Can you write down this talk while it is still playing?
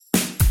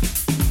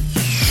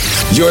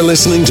You're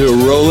listening to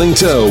Rolling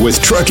Toe with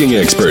trucking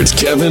experts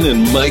Kevin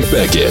and Mike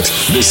Beckett.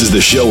 This is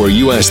the show where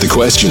you ask the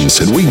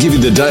questions and we give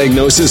you the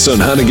diagnosis on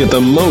how to get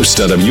the most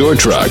out of your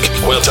truck.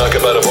 We'll talk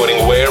about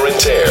avoiding wear and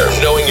tear,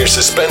 knowing your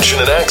suspension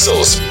and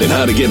axles, and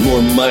how to get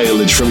more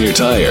mileage from your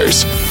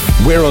tires.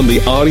 We're on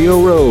the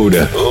audio road.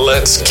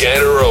 Let's get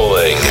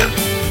rolling.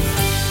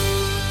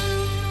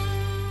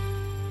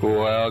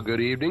 Well, good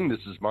evening.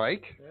 This is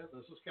Mike. Yeah,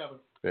 this is Kevin.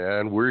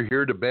 And we're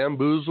here to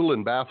bamboozle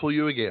and baffle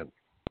you again.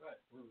 Right.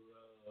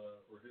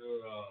 We're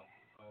here on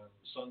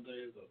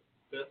Sunday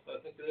the 5th,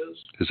 I think it is.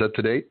 Is that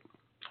the date?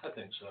 I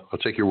think so. I'll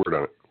take your word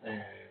on it.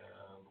 And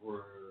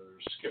we're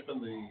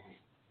skipping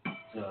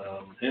the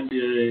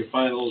NBA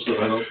finals that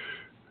I don't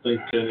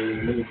think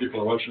many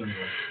people are watching anyway.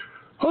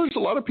 Oh, there's a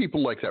lot of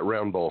people like that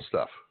round ball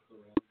stuff.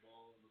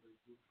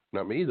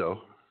 Not me,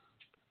 though.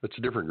 That's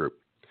a different group.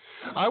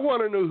 I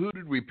want to know, who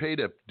did we pay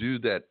to do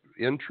that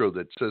intro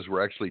that says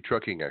we're actually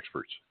trucking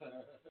experts?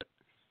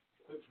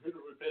 Who did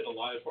we pay to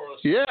lie for us?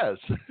 Yes.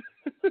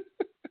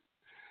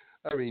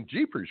 I mean,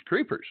 jeepers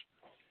creepers.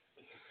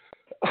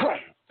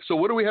 So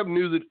what do we have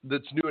new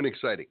that's new and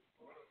exciting?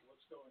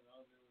 What's going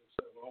on here is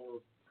that,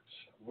 well,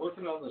 we're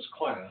working on this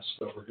class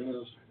that we're going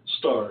to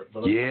start.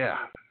 But Yeah.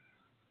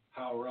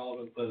 how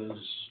relevant that is.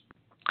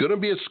 It's going to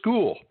be a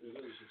school. It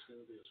is. It's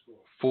going to be a school.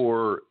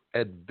 For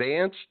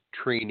advanced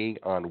training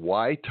on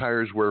why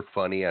tires wear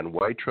funny and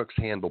why trucks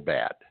handle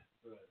bad.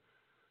 Right.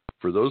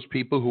 For those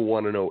people who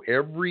want to know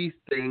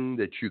everything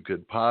that you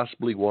could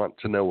possibly want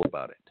to know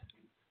about it.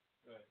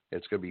 Right.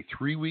 It's going to be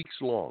 3 weeks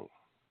long.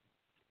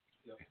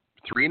 Yep.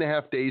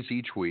 3.5 days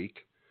each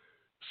week,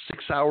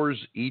 6 hours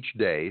each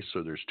day,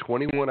 so there's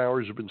 21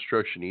 hours of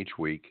instruction each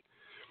week,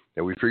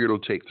 and we figured it'll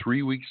take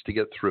 3 weeks to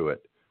get through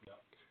it.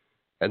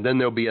 And then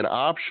there'll be an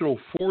optional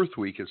 4th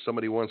week if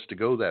somebody wants to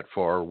go that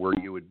far, where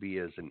you would be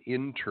as an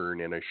intern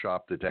in a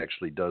shop that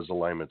actually does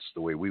alignments the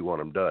way we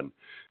want them done,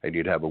 and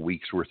you'd have a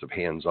week's worth of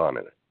hands-on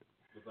in it.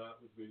 But that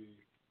would be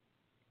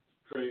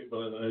great,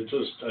 but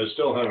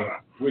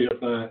we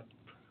have not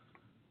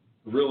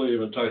really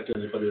even talked to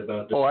anybody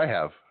about that. Oh, I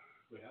have.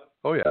 We have?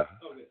 Oh, yeah.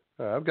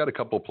 Okay. I've got a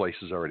couple of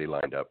places already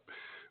lined up,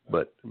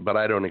 but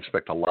I don't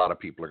expect a lot of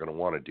people are going to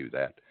want to do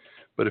that.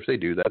 But if they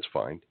do, that's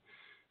fine.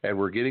 And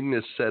we're getting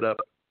this set up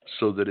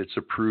so that it's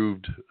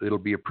approved. It'll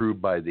be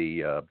approved by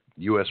the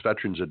U.S.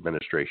 Veterans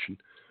Administration.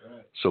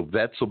 Right. So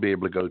vets will be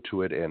able to go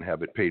to it and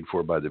have it paid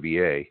for by the VA.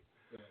 Right.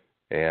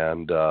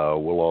 And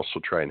we'll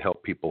also try and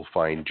help people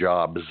find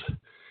jobs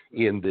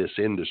in this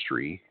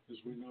industry.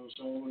 Because we know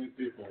so many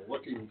people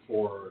looking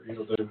for,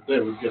 they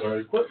would get our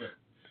equipment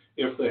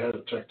if they had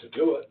a tech to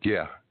do it.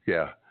 Yeah.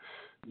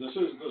 By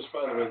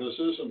the way, this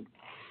isn't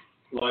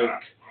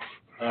like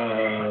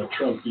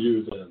Trump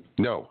U then.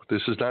 No,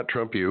 this is not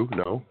Trump U.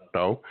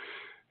 No.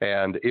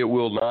 And it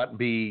will not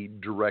be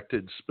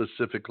directed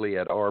specifically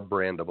at our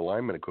brand of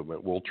alignment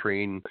equipment. We'll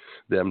train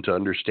them to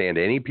understand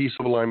any piece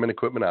of alignment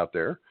equipment out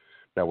there.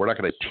 Now, we're not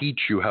going to teach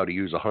you how to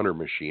use a Hunter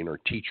machine or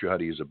teach you how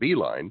to use a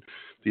Beeline.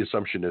 The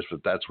assumption is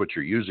that that's what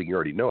you're using. You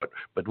already know it.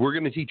 But we're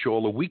going to teach you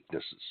all the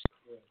weaknesses,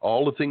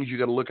 all the things you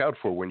got to look out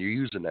for when you're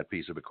using that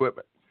piece of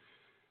equipment.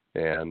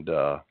 And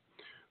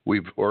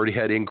we've already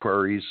had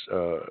inquiries,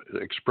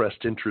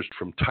 expressed interest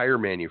from tire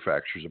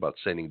manufacturers about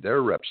sending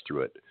their reps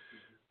through it,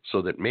 so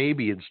that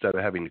maybe instead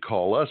of having to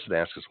call us and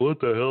ask us,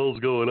 what the hell's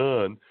going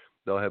on,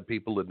 they'll have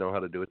people that know how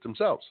to do it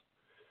themselves.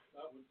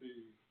 That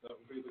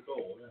would be the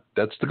goal, yeah.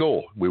 That's the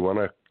goal. We want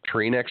to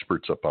train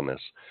experts up on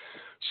this.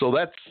 So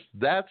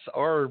that's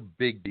our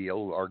big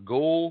deal. Our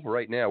goal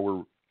right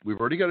now, we've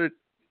already got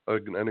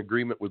an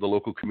agreement with the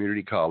local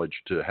community college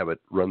to have it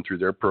run through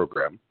their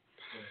program.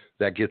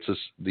 That gets us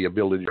the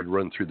ability to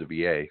run through the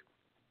VA.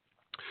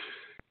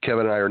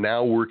 Kevin and I are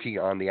now working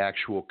on the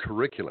actual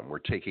curriculum. We're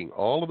taking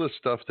all of the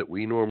stuff that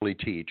we normally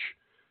teach.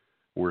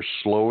 We're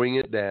slowing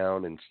it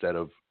down instead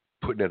of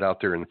putting it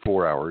out there in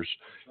 4 hours.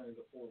 Trying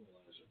to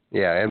formalize it.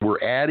 Yeah, and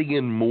we're adding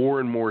in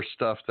more and more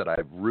stuff that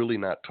I've really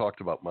not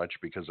talked about much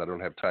because I don't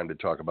have time to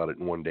talk about it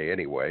in one day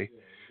anyway.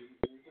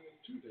 Yeah,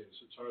 in 2 days,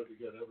 it's hard to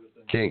get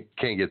everything.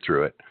 Can't get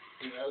through it.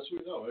 And as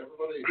we know,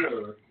 everybody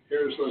here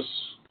hears this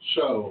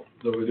show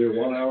that we do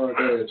 1 hour a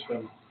day. It's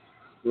been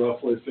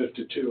roughly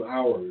 52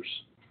 hours.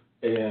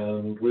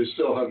 And we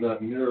still have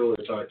not nearly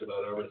talked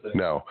about everything.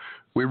 No,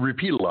 we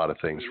repeat a lot of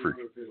things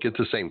get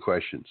the same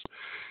questions.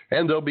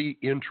 And there'll be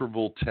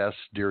interval tests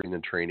during the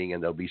training,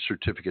 and there'll be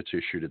certificates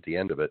issued at the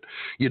end of it.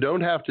 You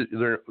don't have to,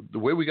 the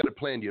way we got it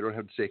planned, you don't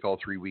have to take all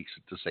 3 weeks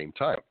at the same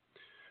time.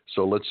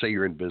 So let's say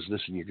you're in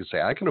business and you can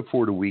say, I can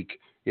afford a week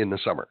in the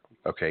summer.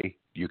 Okay,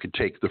 you could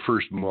take the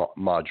first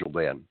module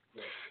then.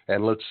 Yeah.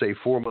 And let's say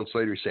 4 months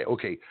later, you say,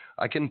 okay,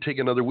 I can take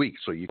another week.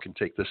 So you can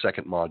take the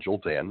second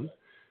module then.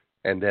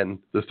 And then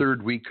the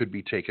third week could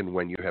be taken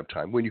when you have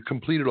time. When you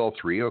completed all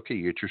 3, okay,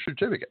 you get your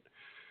certificate.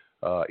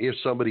 If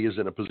somebody is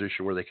in a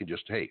position where they can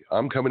just, hey,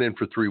 I'm coming in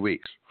for 3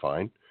 weeks,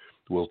 fine.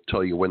 We'll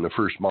tell you when the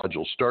first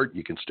modules start.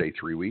 You can stay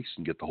 3 weeks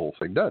and get the whole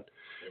thing done.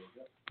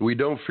 We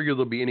don't figure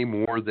there'll be any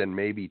more than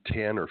maybe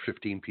 10 or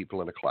 15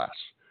 people in a class.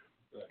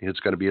 It's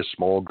going to be a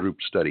small group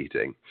study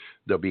thing.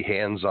 They'll be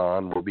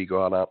hands-on. We'll be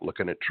going out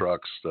looking at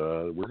trucks.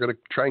 We're going to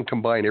try and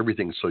combine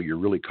everything so you're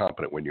really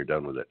competent when you're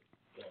done with it.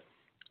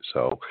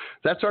 So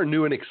that's our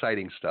new and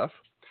exciting stuff.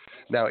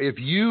 Now, if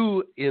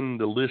you in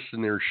the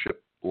listenership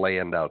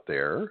land out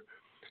there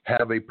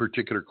have a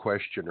particular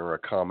question or a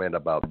comment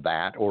about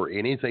that or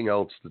anything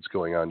else that's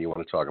going on you want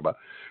to talk about,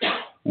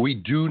 we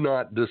do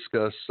not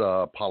discuss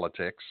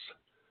politics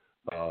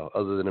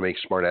other than to make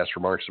smart-ass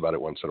remarks about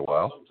it once in a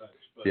while.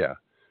 Yeah.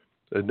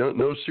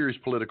 No serious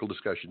political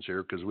discussions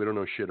here because we don't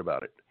know shit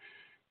about it.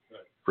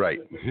 Right.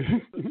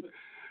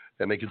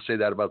 And they can say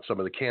that about some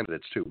of the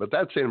candidates too. But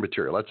that's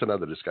immaterial. That's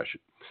another discussion.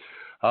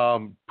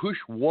 Push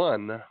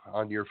 1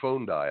 on your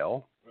phone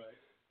dial. Right.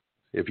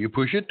 If you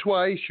push it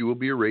twice, you will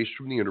be erased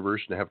from the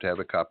universe and have to have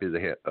a copy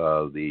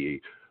of the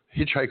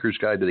Hitchhiker's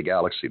Guide to the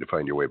Galaxy to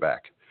find your way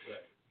back.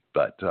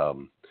 Right. But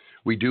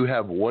we do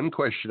have one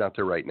question out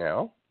there right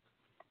now.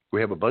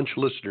 We have a bunch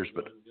of listeners,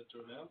 but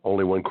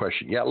only one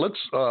question. Yeah, let's.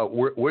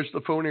 Where's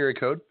the phone area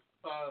code?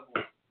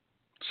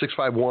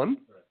 651. Right.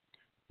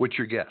 What's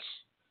your guess?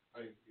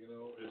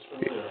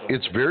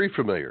 It's very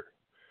familiar.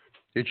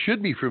 It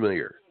should be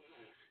familiar.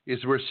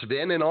 It's where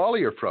Sven and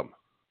Ollie are from.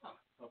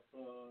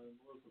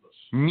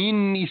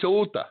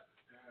 Minnesota.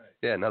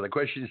 Yeah. Now the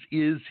question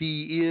is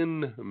he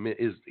in?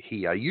 Is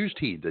he? I used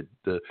he.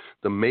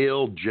 The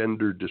male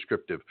gender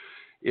descriptive.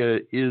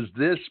 Is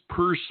this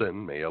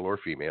person, male or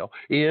female,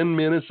 in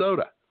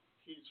Minnesota?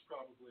 He's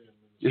probably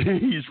in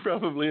Minnesota. He's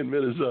probably in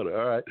Minnesota.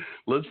 All right.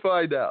 Let's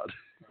find out.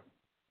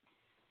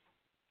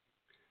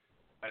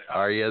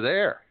 Are you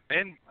there?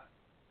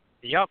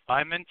 Yep,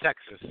 I'm in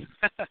Texas.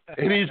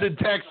 And he's in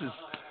Texas.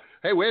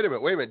 Hey, wait a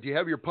minute. Do you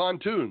have your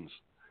pontoons?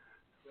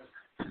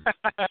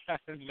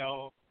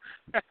 No.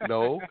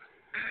 No?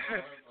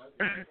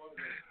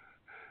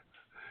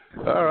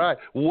 All right.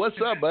 What's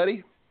up,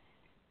 buddy?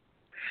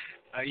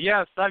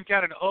 Yes, I've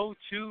got an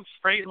 02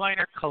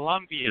 Freightliner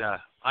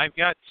Columbia. I've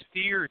got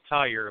steer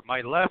tire.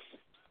 My left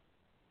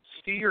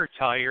steer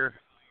tire,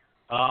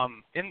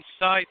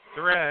 inside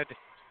thread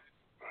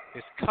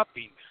is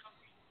cupping.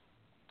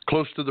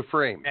 Close to the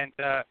frame. And,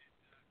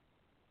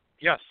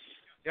 yes.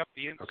 Yep,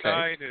 the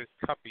inside is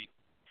cuppy.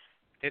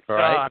 It's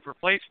right. I've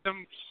replaced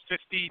them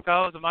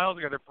 50,000 miles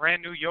ago. They're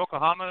brand new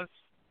Yokohamas.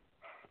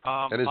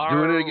 And it's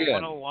doing it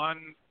again. R101.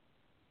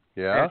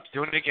 Yeah? It's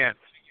doing it again.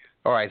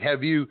 All right.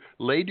 Have you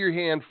laid your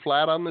hand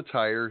flat on the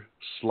tire,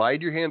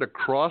 slide your hand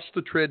across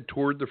the tread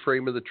toward the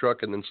frame of the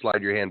truck, and then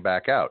slide your hand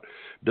back out?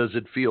 Does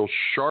it feel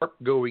sharp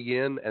going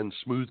in and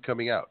smooth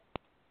coming out?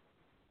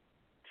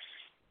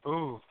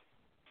 Ooh.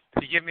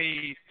 If you give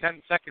me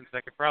 10 seconds,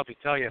 I could probably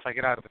tell you if I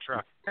get out of the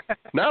truck.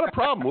 Not a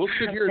problem. We'll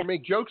sit here and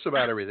make jokes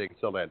about everything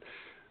until then.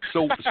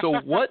 So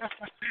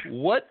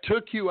what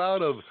took you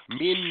out of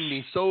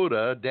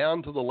Minnesota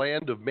down to the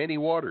land of many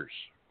waters?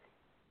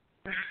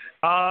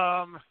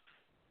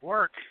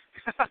 Work.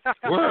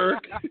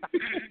 Work?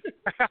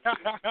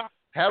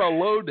 Had a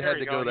load had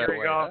to go that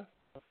way, huh?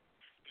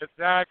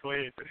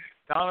 Exactly.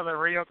 Down to the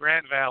Rio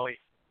Grande Valley.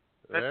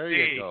 There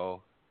you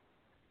go.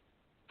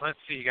 Let's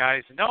see,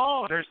 guys.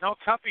 No, there's no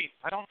cupping.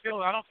 I don't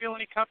feel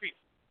any cupping.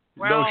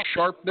 Well, no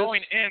sharpness.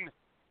 Going in.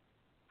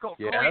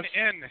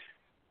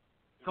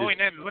 Going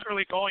in.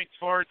 Literally going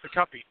towards the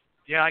cupping.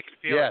 Yeah, I can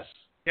feel it.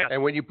 Yes.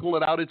 And when you pull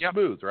it out, it's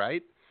smooth,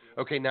 right?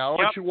 Okay. Now I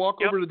want you to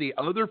walk over to the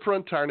other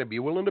front tire and be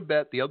willing to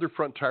bet the other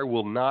front tire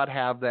will not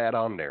have that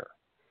on there.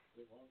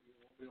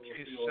 Give me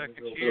a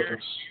second here.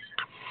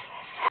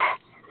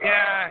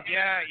 Yeah,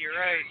 you're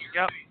right.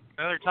 Yep.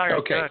 Another tire.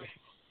 Okay. Good.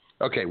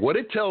 Okay, what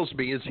it tells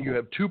me is you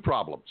have two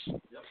problems.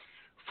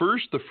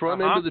 First, the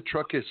front end of the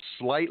truck is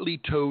slightly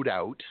towed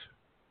out.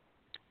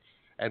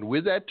 And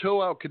with that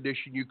tow-out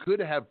condition, you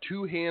could have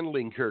two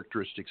handling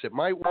characteristics. It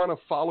might want to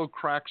follow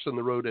cracks in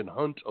the road and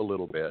hunt a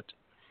little bit.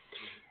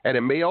 And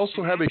it may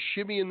also have a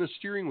shimmy in the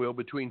steering wheel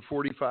between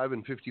 45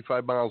 and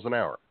 55 miles an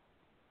hour.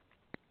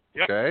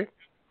 Yep. Okay?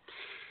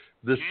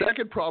 The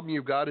second problem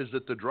you've got is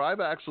that the drive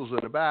axles in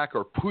the back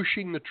are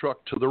pushing the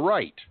truck to the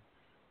right.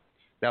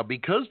 Now,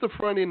 because the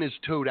front end is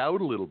towed out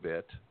a little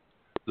bit,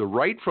 the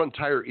right front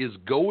tire is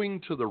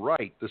going to the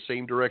right, the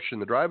same direction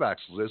the drive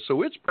axle is,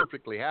 so it's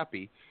perfectly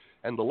happy,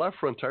 and the left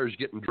front tire is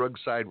getting drugged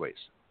sideways.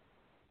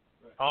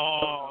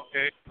 Oh,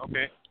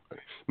 okay.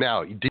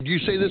 Now, did you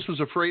say this was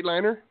a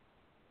Freightliner?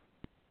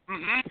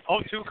 Mm-hmm.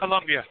 02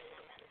 Columbia.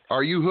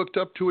 Are you hooked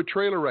up to a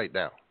trailer right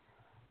now?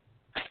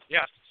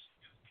 Yes.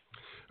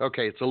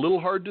 Okay, it's a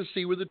little hard to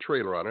see with a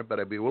trailer on it, but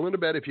I'd be willing to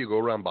bet if you go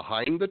around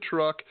behind the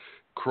truck,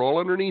 crawl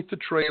underneath the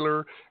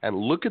trailer, and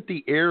look at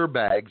the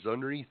airbags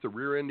underneath the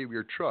rear end of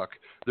your truck,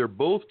 they're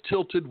both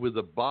tilted with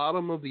the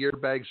bottom of the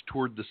airbags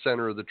toward the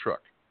center of the truck.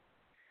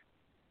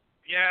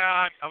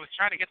 Yeah, I was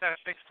trying to get that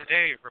fixed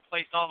today,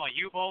 replace all my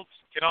U-bolts,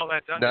 get all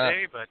that done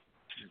today, but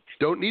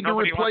don't need to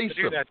replace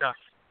them.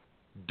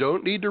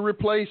 Don't need to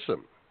replace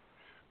them.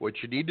 What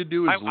you need to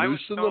do is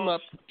loosen them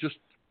up. Just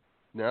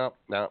no.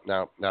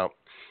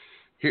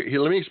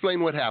 Here, let me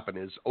explain what happened.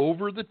 Is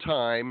over the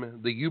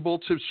time, the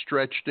U-bolts have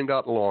stretched and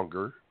got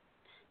longer.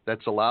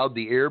 that's allowed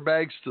the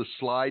airbags to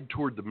slide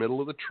toward the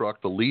middle of the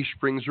truck. The leaf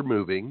springs are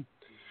moving,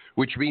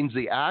 which means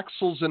the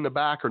axles in the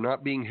back are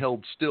not being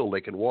held still.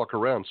 They can walk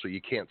around, so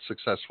you can't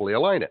successfully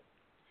align it.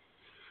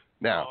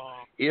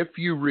 Now, if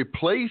you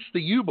replace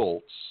the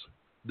U-bolts,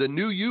 the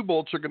new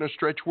U-bolts are going to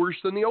stretch worse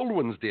than the old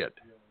ones did.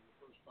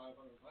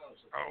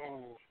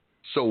 Oh.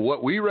 So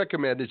what we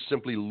recommend is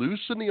simply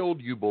loosen the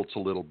old U-bolts a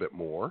little bit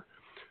more,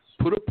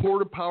 put a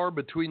port of power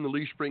between the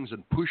leaf springs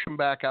and push them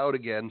back out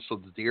again so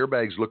that the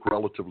airbags look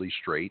relatively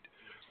straight,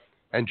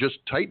 and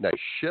just tighten that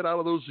shit out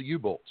of those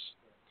U-bolts.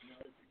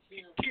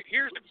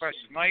 Here's the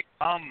question, Mike.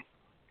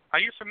 Are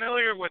you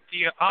familiar with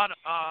the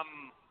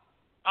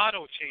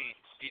auto chains?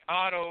 The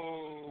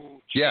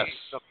auto chains?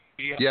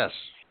 Yes. Yes.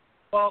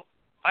 Well,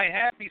 I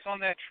had these on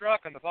that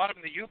truck. On the bottom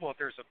of the U-boat,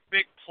 there's a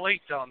big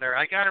plate down there.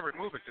 I got to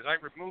remove it because I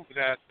removed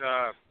that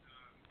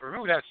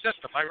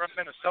system. I run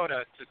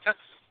Minnesota to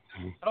Texas.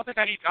 I don't think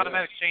I need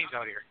automatic chains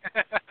out here.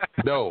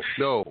 No.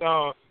 So,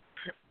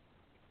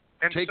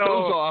 Take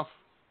those off,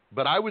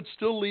 but I would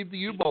still leave the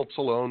U-bolts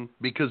alone,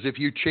 because if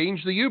you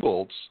change the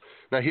U-bolts,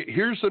 now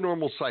here's the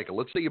normal cycle.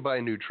 Let's say you buy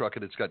a new truck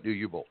and it's got new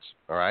U-bolts,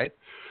 all right?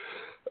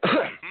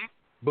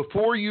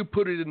 Before you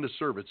put it into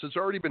service, it's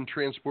already been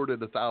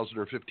transported 1,000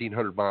 or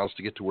 1,500 miles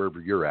to get to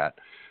wherever you're at.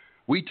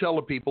 We tell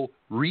the people,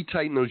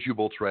 retighten those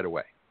U-bolts right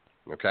away,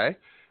 okay?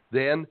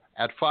 Then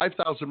at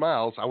 5,000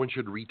 miles, I want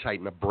you to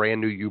retighten a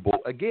brand new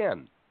U-bolt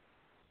again.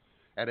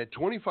 And at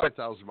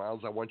 25,000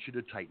 miles, I want you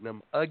to tighten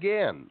them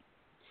again.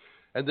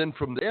 And then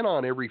from then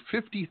on, every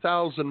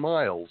 50,000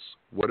 miles,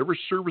 whatever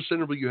service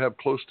interval you have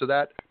close to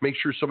that, make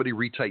sure somebody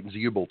retightens the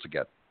U-bolts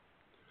again.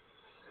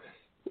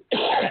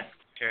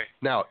 Okay.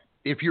 Now,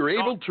 if you're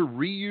able to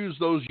reuse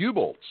those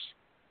U-bolts,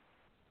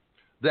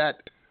 that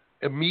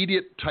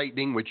immediate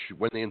tightening, which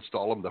when they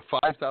install them, the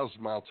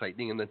 5,000-mile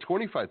tightening and the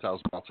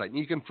 25,000-mile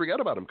tightening, you can forget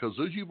about them because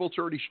those U-bolts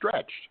are already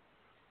stretched.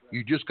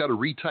 You just got to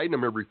retighten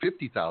them every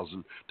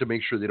 50,000 to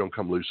make sure they don't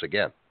come loose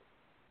again.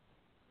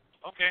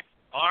 Okay.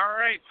 All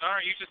right.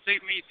 You just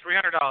saved me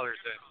 $300 then.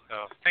 So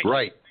thank you.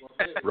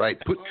 Right.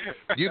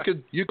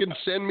 You can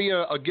send me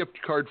a gift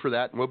card for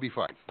that, and we'll be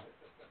fine.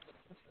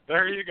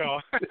 There you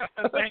go.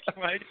 Thank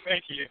you, Mike.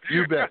 Thank you.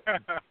 You bet.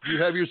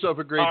 You have yourself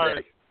a great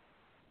day.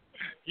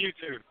 You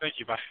too. Thank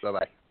you. Bye.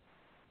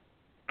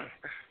 Bye-bye.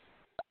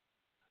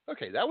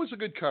 Okay, that was a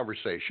good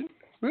conversation.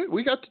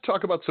 We got to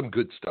talk about some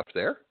good stuff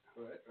there.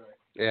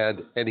 Right.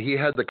 And he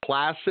had the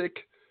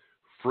classic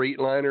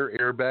Freightliner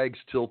airbags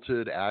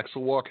tilted,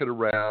 axle walking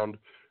around,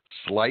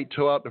 slight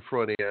toe out the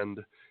front end,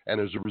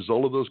 and as a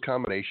result of those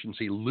combinations,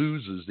 he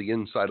loses the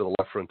inside of the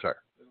left front tire.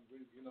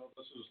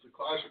 This is the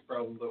classic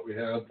problem that we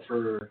had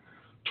for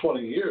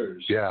 20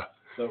 years. Yeah.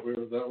 That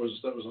was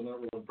the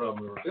number one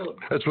problem we were dealing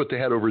with. That's what they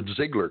had over at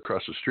Ziegler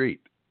across the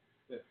street.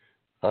 Yeah.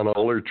 On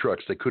all their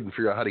trucks, they couldn't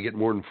figure out how to get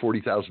more than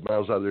 40,000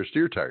 miles out of their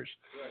steer tires.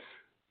 Right.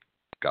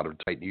 Got them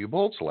to tighten the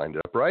U-bolts, lined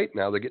it up right.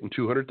 Now they're getting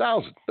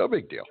 200,000. No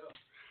big deal.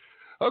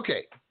 Yeah.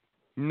 Okay.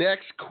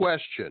 Next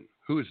question.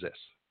 Who is this?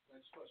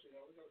 Next question. Yeah,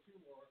 we got a few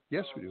more.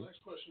 Yes, we do. The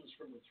next question is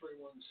from the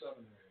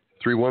 317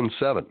 area.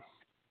 317.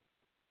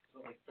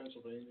 Like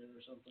Pennsylvania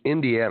or something?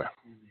 Indiana.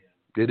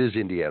 It is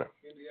Indiana.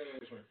 Indiana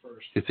was my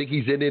first. You think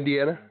he's in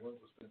Indiana? One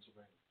was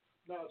Pennsylvania.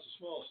 No, it's a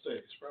small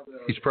state.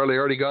 He's probably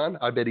already gone?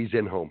 I bet he's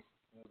in home.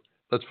 Okay.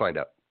 Let's find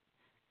out.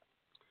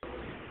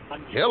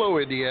 Hello,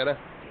 Indiana.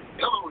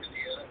 Hello,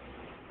 Indiana.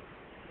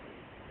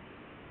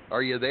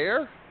 Are you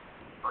there?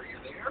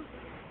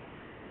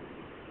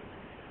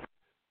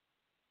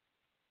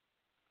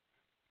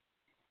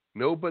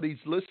 Nobody's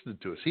listening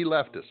to us. He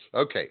left us.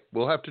 Okay,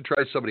 we'll have to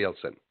try somebody else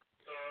then.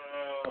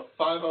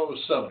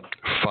 507.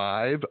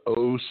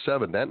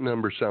 507. That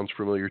number sounds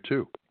familiar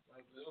too.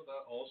 Isn't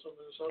that also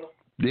Minnesota?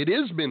 It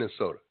is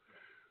Minnesota.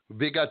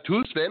 We got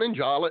two Sven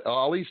and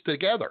Ollie's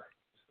together.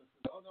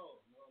 No, they're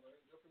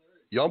in different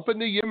areas. Yumping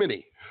the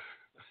Yiminy.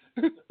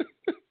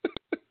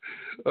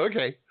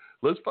 Okay,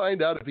 let's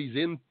find out if he's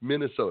in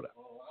Minnesota.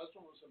 Well, the last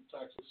one was in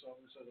Texas, so I'm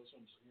going to say this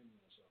one's in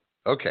Minnesota.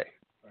 Okay,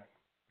 right.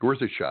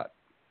 Worth a shot.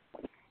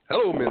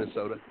 Hello,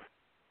 Minnesota.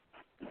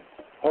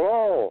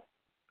 Hello.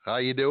 How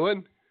you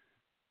doing?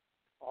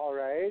 All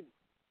right.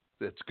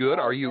 That's good.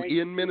 Are you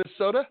in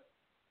Minnesota?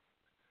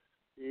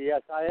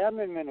 Yes, I am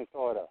in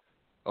Minnesota.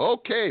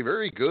 Okay,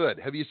 very good.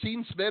 Have you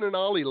seen Sven and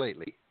Ollie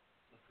lately?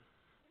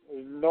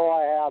 No,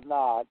 I have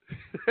not.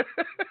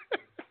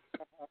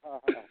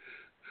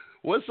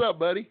 What's up,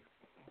 buddy?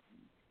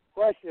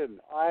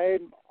 Question.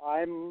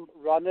 I'm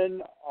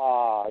running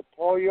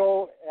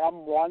Toyo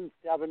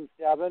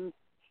M177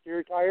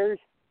 steer tires.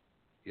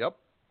 Yep.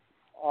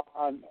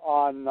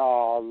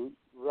 On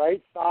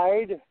right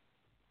side,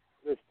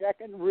 the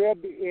second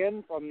rib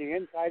in from the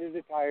inside of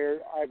the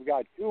tire, I've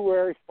got two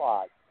wear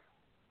spots.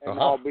 And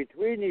now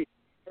between these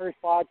wear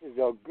spots is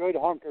a good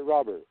hunk of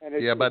rubber. And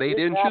about 8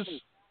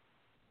 inches?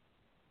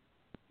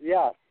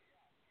 Yes.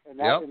 And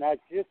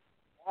that's just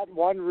that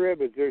one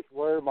rib is this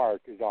wear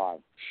mark is on.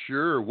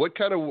 Sure. What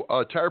kind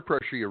of tire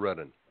pressure are you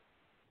running?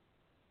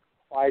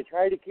 I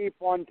try to keep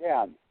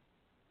 110.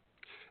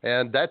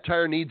 And that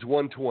tire needs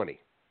 120.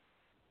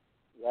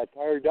 that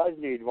tire does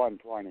need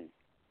 120.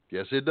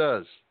 Yes, it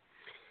does.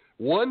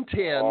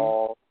 110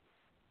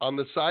 on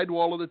the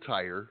sidewall of the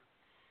tire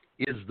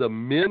is the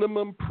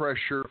minimum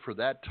pressure for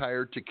that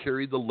tire to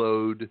carry the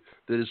load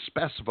that is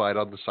specified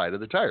on the side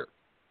of the tire.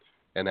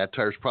 And that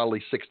tire is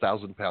probably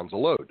 6,000 pounds of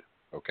load,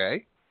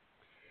 okay?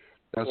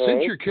 Now,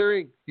 since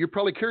you're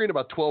probably carrying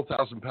about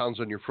 12,000 pounds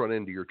on your front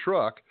end of your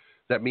truck,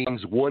 that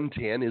means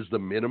 110 is the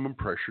minimum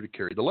pressure to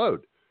carry the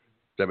load. Does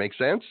that make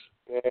sense?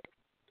 Okay.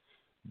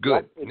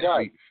 Good. Yep, now,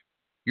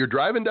 you're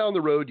driving down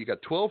the road, you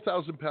got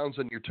 12,000 pounds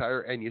on your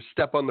tire, and you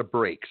step on the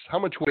brakes. How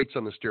much weight's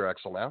on the steer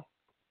axle now?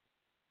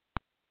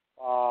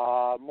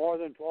 More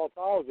than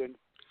 12,000.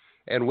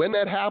 And when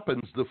that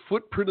happens, the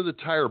footprint of the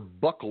tire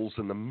buckles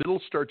and the middle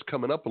starts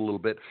coming up a little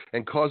bit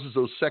and causes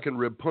those second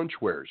rib punch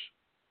wears.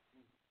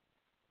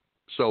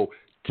 So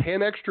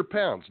 10 extra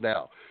pounds.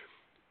 Now,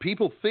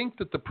 people think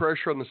that the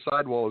pressure on the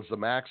sidewall is the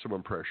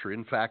maximum pressure.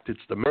 In fact, it's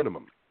the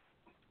minimum.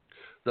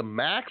 The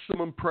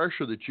maximum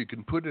pressure that you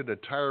can put in a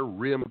tire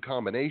rim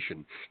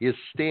combination is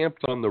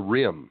stamped on the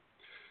rim.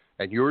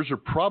 And yours are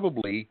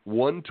probably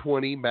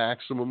 120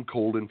 maximum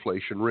cold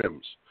inflation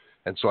rims.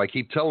 And so I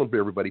keep telling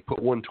everybody, put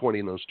 120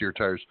 in those steer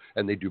tires,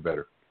 and they do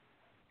better.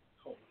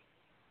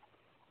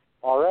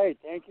 All right.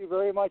 Thank you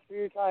very much for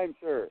your time,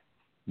 sir.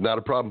 Not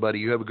a problem, buddy.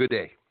 You have a good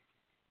day.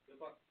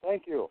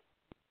 Thank you.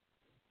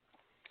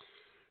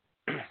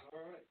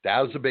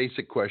 That was a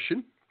basic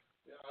question.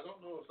 Yeah, I don't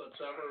know if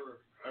that's ever,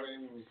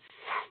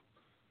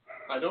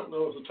 I don't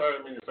know if the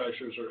tire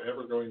manufacturers are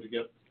ever going to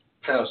get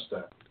past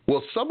that.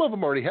 Well, some of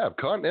them already have.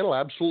 Continental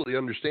absolutely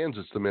understands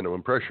it's the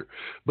minimum pressure.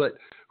 But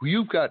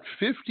you've got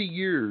 50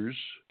 years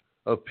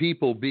of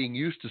people being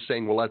used to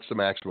saying, well, that's the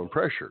maximum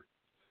pressure.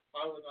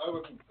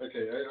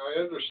 I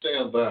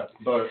understand that,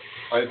 but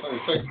I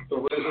think the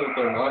reason that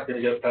they're not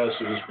going to get past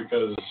it is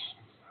because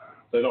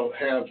they don't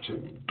have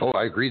to. Oh,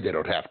 I agree they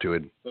don't have to.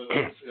 As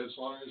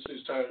long as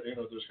these tires,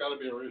 there's got to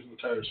be a reason the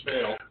tires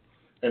fail,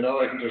 and now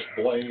I can just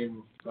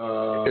blame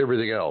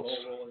everything else.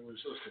 Rolling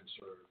resistance.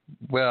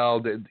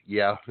 Well,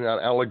 yeah,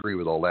 I'll agree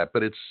with all that,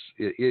 but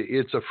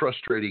it's a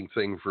frustrating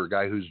thing for a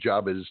guy whose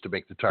job is to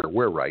make the tire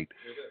wear right,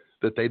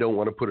 that they don't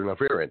want to put enough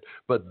air in.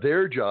 But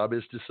their job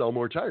is to sell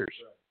more tires.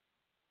 Right.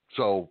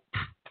 So,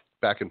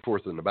 back and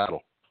forth in the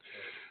battle.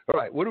 All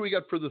right, what do we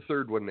got for the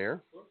third one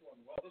there? Well,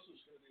 this is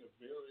going to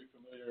be a very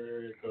familiar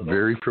area code.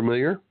 Very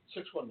familiar?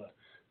 619.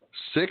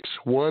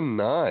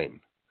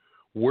 619.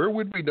 Where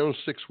would we know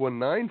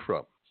 619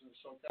 from?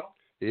 SoCal?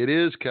 It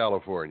is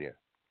California.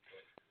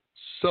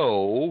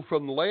 So,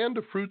 from the land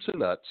of fruits and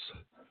nuts.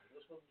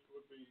 This one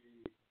would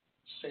be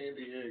San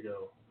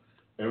Diego.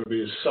 It would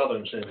be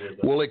southern San Diego.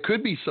 Well, it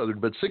could be southern,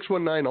 but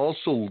 619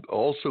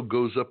 also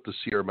goes up the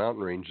Sierra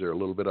Mountain Range there a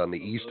little bit on the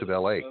east of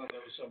L.A. That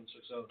was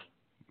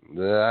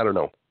 767. I don't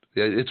know.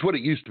 It's what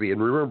it used to be.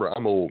 And remember,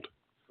 I'm old.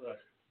 Right.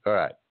 All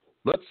right.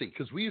 Let's see,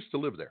 because we used to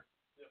live there.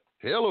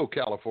 Yep. Hello,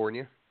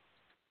 California.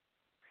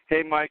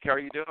 Hey, Mike. How are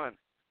you doing?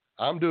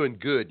 I'm doing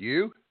good.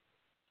 You?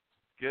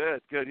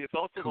 Good. It's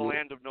also cool. The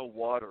land of no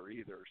water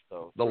either.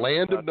 So the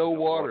land of no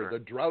water, the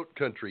drought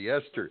country,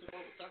 Esther.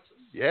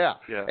 Yeah.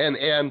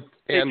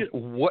 And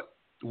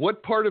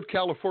what part of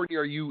California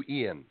are you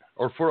in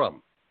or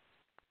from?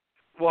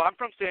 Well, I'm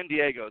from San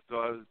Diego, so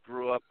I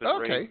grew up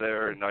and raised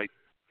there, and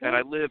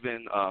I live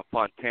in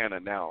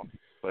Fontana now.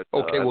 But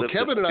okay, well,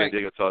 Kevin and San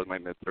Diego, so I was in my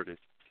mid-30s.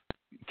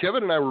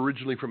 Kevin and I were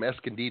originally from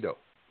Escondido.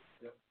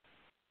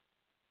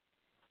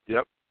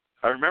 Yep.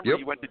 I remember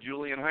you went to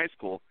Julian High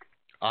School.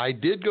 I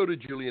did go to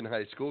Julian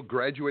High School,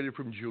 graduated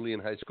from Julian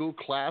High School,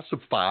 class of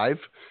 5.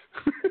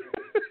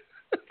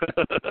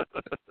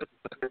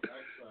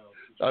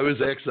 I was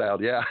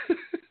exiled, yeah.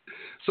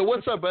 So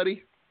what's up,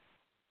 buddy?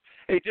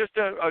 Hey, just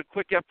a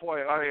quick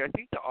FYI. I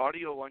think the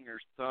audio on your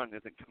son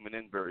isn't coming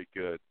in very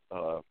good.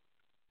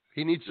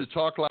 He needs to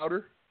talk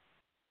louder?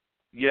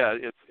 Yeah,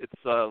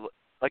 it's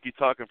like he's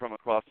talking from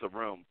across the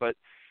room. But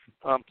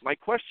my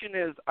question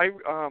is,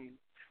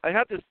 I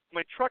have this.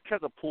 My truck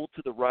has a pull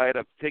to the right.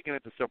 I've taken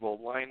it to several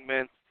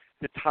alignments.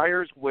 The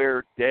tires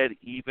wear dead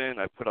even.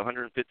 I put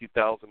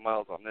 150,000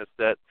 miles on this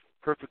set,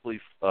 perfectly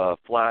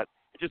flat.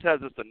 It just has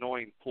this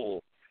annoying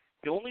pull.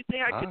 The only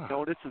thing I could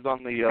notice is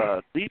on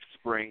the leaf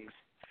springs.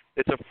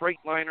 It's a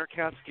Freightliner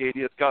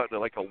Cascadia. It's got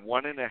like a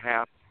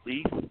 1.5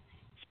 leaf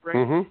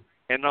spring,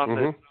 and on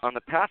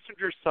the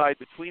passenger side,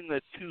 between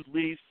the two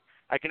leaves,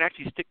 I can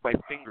actually stick my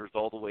fingers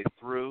all the way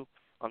through.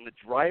 On the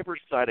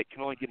driver's side, I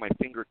can only get my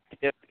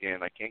fingertip in.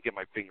 I can't get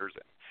my fingers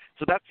in.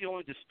 So that's the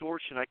only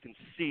distortion I can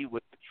see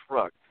with the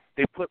truck.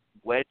 They put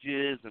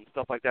wedges and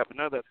stuff like that, but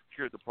none of that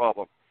cured the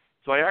problem.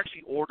 So I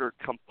actually ordered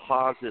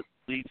composite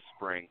leaf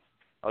springs.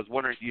 I was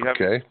wondering, do you have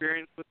any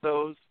experience with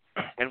those?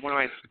 And when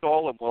I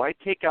install them, will I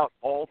take out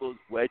all those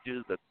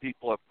wedges that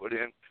people have put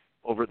in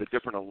over the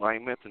different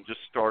alignments and just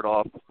start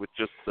off with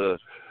just the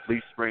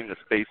leaf spring, the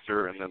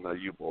spacer, and then the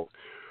U-bolt?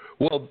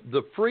 Well,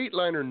 the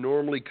Freightliner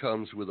normally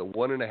comes with a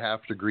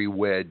 1.5-degree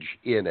wedge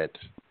in it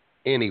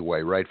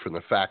anyway, right from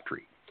the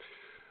factory.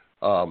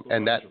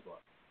 And that,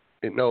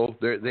 no,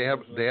 they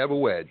have a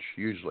wedge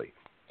usually.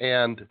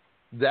 And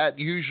that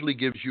usually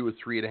gives you a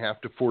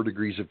 3.5 to 4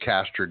 degrees of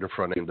caster in the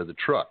front end of the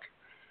truck.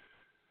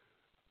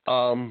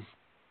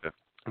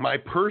 My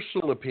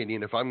personal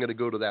opinion, if I'm going to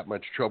go to that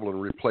much trouble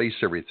and replace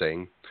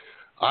everything,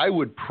 I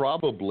would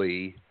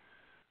probably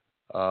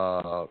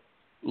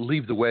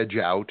leave the wedge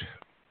out.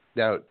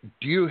 Now,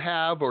 do you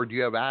have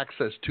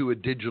access to a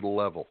digital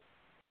level?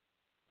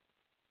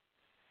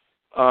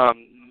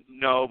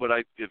 No, but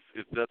if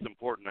that's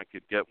important, I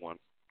could get one.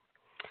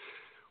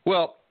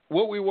 Well,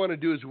 what we want to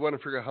do is we want to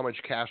figure out how much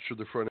caster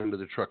the front end of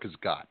the truck has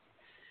got.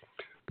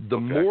 The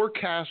more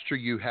caster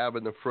you have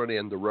in the front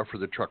end, the rougher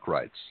the truck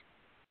rides.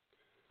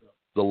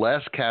 The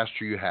less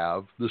caster you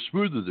have, the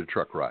smoother the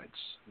truck rides.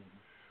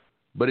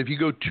 But if you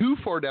go too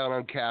far down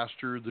on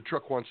caster, the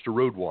truck wants to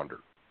road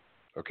wander.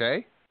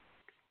 Okay?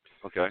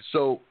 Okay.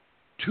 So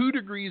 2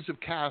 degrees of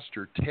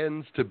caster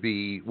tends to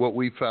be what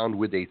we found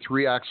with a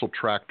 3-axle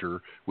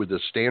tractor with the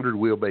standard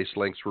wheelbase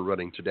lengths we're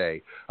running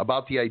today,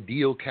 about the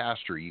ideal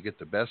caster. You get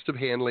the best of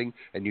handling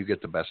and you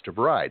get the best of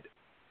ride.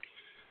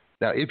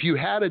 Now, if you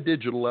had a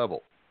digital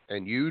level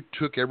and you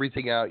took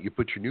everything out, you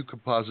put your new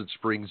composite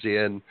springs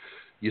in,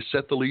 you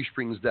set the leaf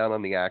springs down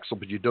on the axle,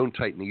 but you don't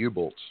tighten the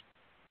U-bolts,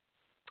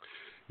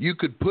 you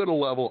could put a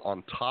level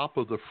on top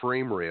of the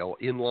frame rail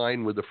in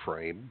line with the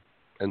frame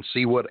and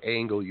see what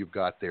angle you've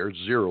got there,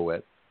 zero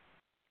it.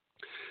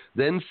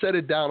 Then set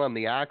it down on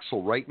the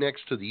axle right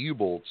next to the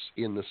U-bolts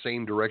in the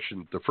same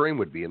direction the frame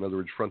would be, in other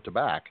words, front to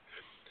back.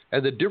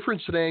 And the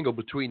difference in angle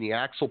between the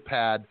axle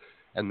pad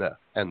and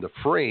the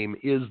frame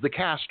is the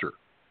caster.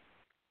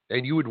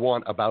 And you would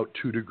want about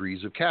 2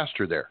 degrees of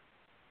caster there.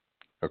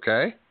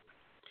 Okay?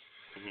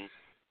 Mm-hmm.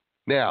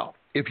 Now,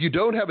 if you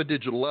don't have a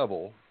digital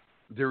level,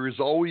 there is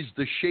always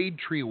the shade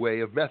tree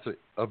way of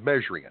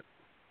measuring it.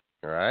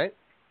 All right?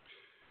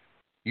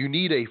 You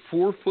need a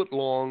 4-foot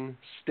long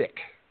stick.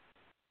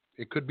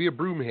 It could be a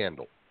broom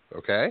handle,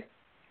 okay?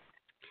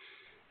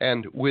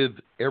 And with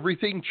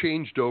everything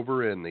changed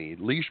over and the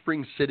leaf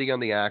spring sitting on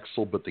the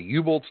axle, but the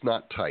U-bolt's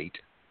not tight,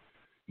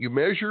 you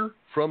measure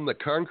from the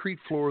concrete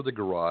floor of the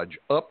garage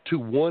up to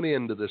one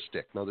end of the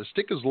stick. Now, the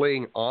stick is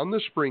laying on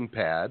the spring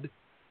pad.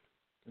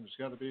 And it's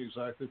got to be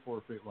exactly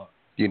 4 feet long.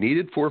 You need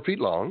it 4 feet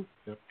long.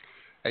 Yep.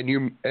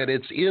 And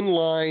it's in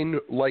line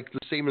like the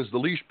same as the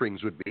leaf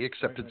springs would be,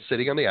 except it's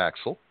sitting on the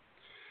axle.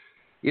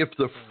 If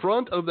the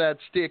front of that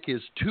stick is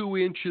 2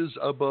 inches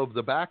above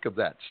the back of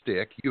that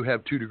stick, you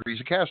have 2 degrees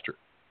of caster.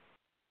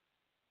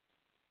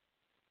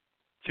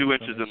 2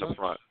 inches in the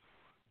front.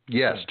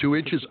 Yes, 2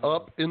 inches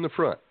up in the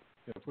front.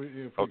 If we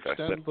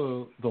extend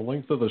the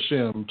length of the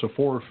shim to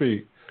 4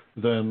 feet,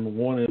 then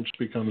 1 inch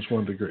becomes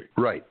 1 degree.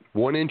 Right.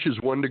 1 inch is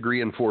 1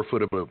 degree and 4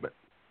 foot of movement.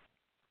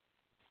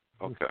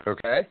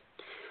 Okay?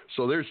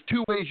 So there's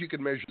 2 ways you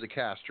can measure the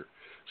caster.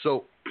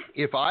 So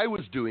if I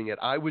was doing it,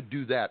 I would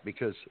do that,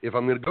 because if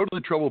I'm going to go to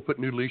the trouble of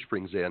putting new leaf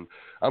springs in,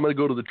 I'm going to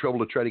go to the trouble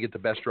to try to get the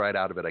best ride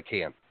out of it I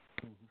can.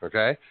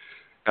 Okay?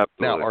 Absolutely.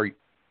 Now,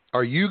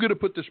 are you going to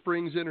put the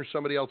springs in, or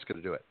somebody else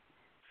going to do it?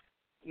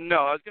 No,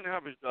 I was going to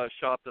have a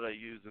shop that I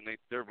use, and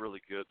they're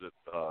really good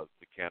at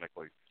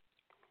mechanically.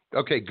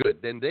 Okay, good.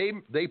 Then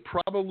they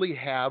probably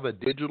have a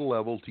digital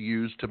level to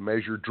use to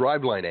measure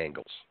driveline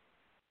angles.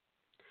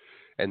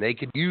 And they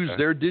can use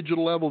their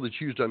digital level that's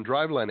used on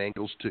driveline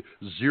angles to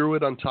zero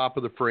it on top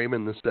of the frame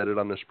and then set it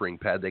on the spring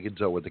pad. They can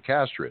tell what the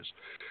caster is.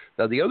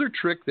 Now, the other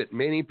trick that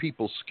many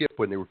people skip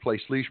when they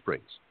replace leaf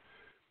springs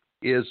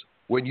is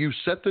when you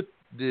set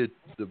the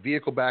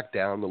vehicle back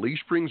down, the leaf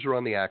springs are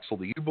on the axle,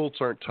 the U-bolts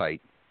aren't tight.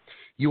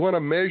 You want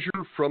to measure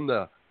from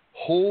the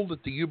hole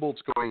that the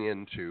U-bolt's going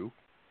into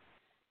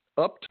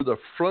up to the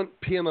front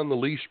pin on the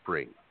leaf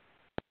spring.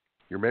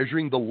 You're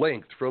measuring the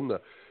length from the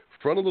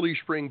front of the leaf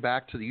spring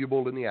back to the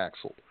U-bolt in the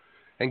axle,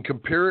 and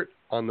compare it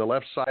on the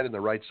left side and the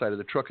right side of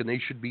the truck, and they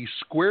should be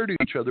square to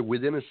each other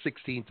within a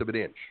 1/16 of an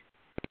inch.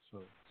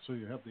 So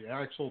you have the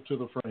axle to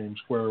the frame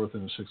square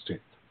within a 1/16.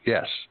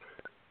 Yes.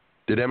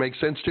 Did that make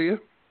sense to you?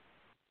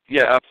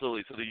 Yeah,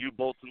 absolutely. So the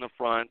U-bolts in the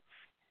front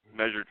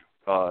measured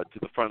to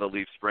the front of the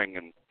leaf spring,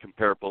 and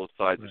compare both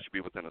sides. Right. It should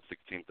be within a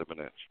 1/16 of an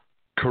inch.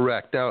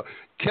 Correct. Now,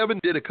 Kevin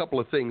did a couple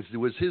of things.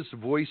 Was his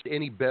voice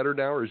any better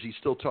now, or is he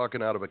still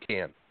talking out of a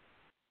can?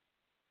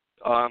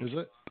 Is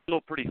it?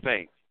 Still pretty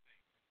faint.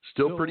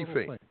 Still pretty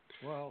faint.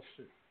 Well,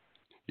 shoot.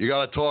 You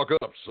got to talk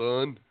up,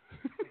 son.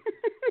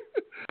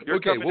 You're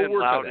okay, coming we'll in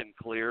work loud on it. and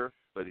clear,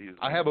 but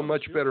I have a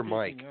much better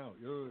mic.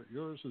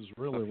 Yours is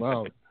really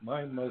loud.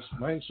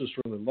 Mine's just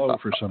really low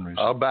for some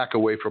reason. I'll back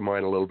away from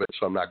mine a little bit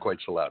so I'm not quite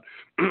so loud.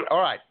 All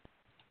right.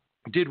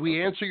 Did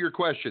we answer your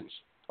questions?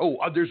 Oh,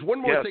 there's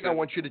one more thing I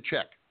want you to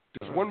check.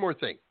 There's one more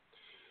thing.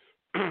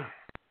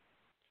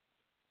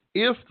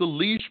 If the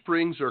leaf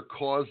springs are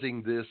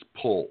causing this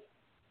pull,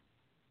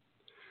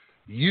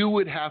 you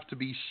would have to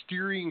be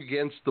steering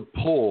against the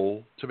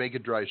pull to make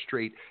it drive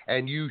straight,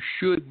 and you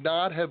should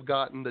not have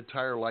gotten the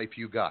tire life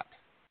you got.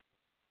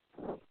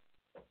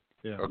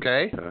 Yeah.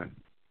 Okay?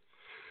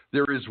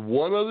 There is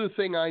one other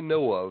thing I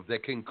know of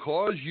that can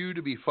cause you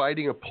to be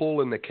fighting a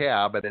pull in the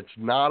cab, and it's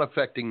not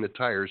affecting the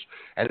tires,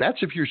 and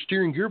that's if your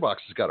steering gearbox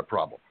has got a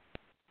problem.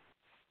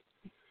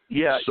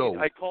 Yeah, So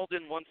I called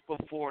in once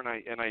before,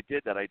 and I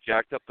did that. I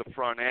jacked up the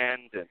front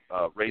end and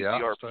raised the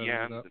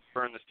RPM and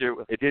turned the steering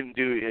wheel. It didn't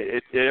do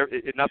it.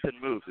 Nothing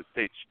moved. It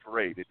stayed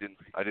straight.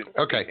 I didn't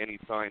see any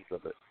signs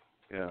of it.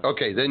 Yeah.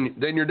 Okay, then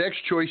your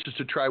next choice is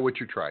to try what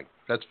you're trying.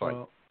 That's fine.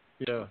 Well,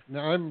 yeah.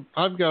 Now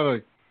I've got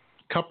a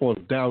couple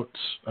of doubts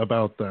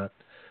about that.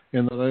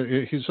 And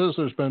he says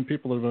there's been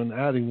people that have been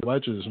adding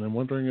wedges, and I'm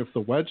wondering if the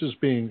wedges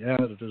being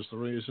added is the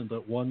reason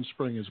that one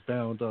spring is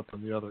bound up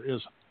and the other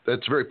isn't.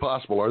 That's very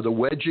possible. Are the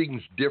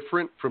wedgings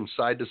different from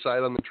side to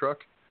side on the truck?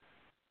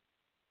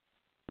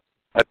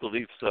 I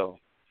believe so.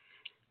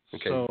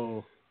 Okay.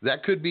 So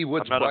that could be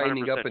what's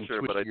binding up and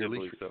twisting your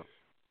leaf. So.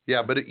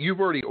 Yeah, but you've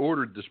already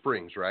ordered the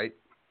springs, right?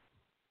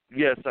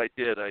 Yes, I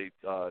did.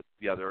 They're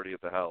already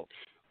at the house.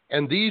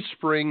 And these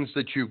springs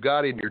that you've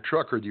got in your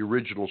truck are the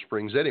original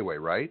springs anyway,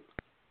 right?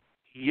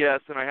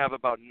 Yes, and I have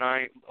about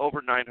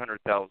over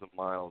 900,000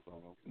 miles on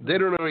them. They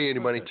don't owe you any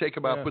money. Take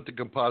them out, put the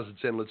composites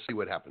in. Let's see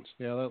what happens.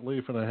 Yeah, that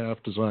leaf and a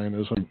half design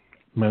isn't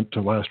meant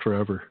to last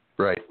forever.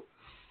 Right.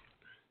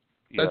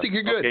 Yeah. I think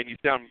you're good. Okay, and you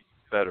sound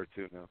better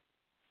too now.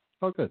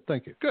 Oh, good.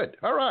 Thank you. Good.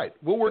 All right.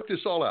 We'll work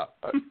this all out.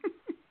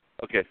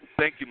 Okay.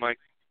 Thank you, Mike.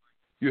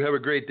 You have a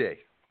great day.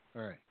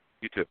 All right.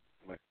 You too.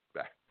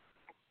 Bye.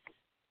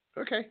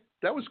 Okay.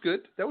 That was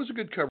good. That was a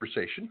good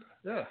conversation.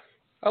 Yeah.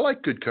 I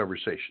like good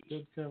conversations.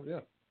 Good.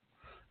 Yeah.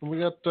 And we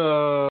got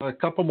a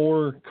couple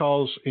more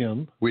calls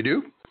in. We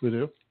do? We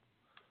do.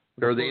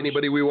 Are they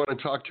anybody we want to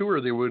talk to, or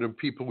are they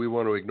people we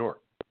want to ignore?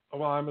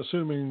 Well, I'm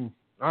assuming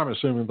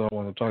they'll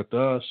want to talk to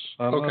us.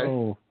 I don't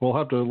know. We'll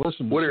have to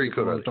listen. What area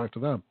code are they? Talk to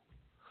them.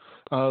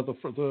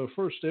 The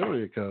first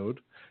area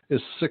code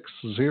is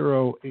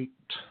 608.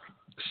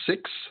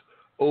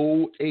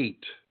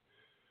 608.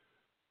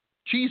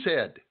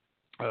 Cheesehead.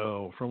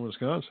 Oh, from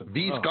Wisconsin.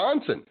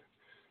 Wisconsin.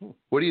 Oh.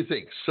 What do you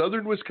think?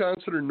 Southern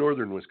Wisconsin or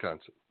northern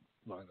Wisconsin?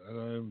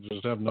 I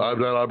just have no.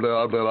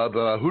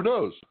 Who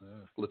knows?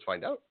 Let's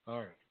find out. All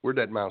right. Where'd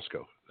that mouse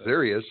go?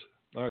 There he is.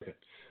 Okay.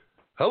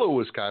 Hello,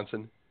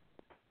 Wisconsin.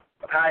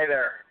 Hi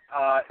there.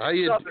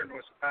 Southern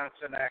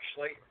Wisconsin,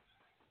 actually.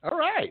 All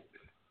right.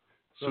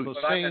 So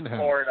but I'm in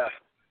Florida.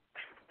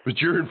 But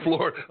you're in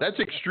Florida. That's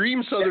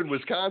extreme southern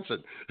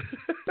Wisconsin.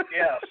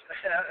 Yes,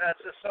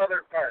 that's the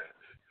southern part.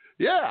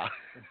 Yeah.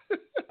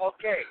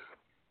 Okay.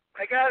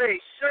 I got a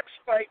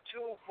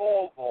 6x2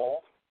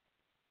 Volvo,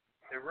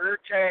 the rear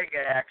tag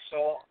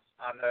axle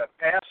on the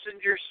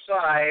passenger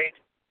side,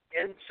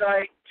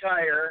 inside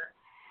tire.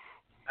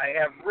 I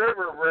have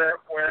river wear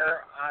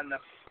on the,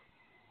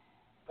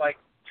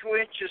 2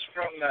 inches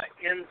from the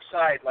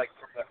inside,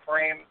 from the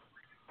frame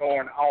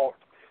going out,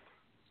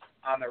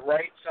 on the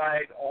right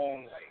side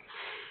only.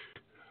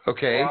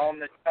 Okay.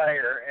 Around the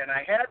tire. And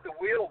I had the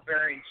wheel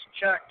bearings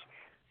checked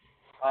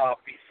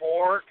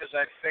before because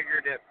I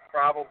figured it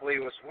probably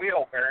was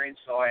wheel bearings,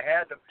 so I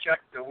had to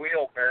check the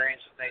wheel bearings,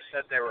 and they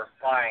said they were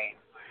fine.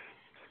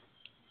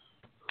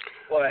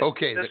 But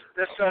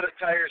this set of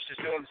tires is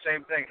doing the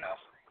same thing now.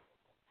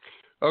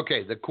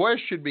 Okay, the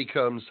question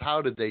becomes,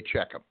 how did they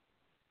check them?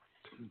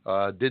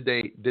 Did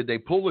they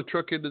pull the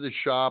truck into the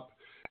shop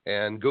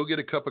and go get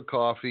a cup of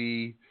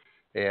coffee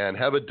and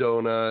have a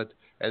donut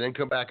and then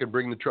come back and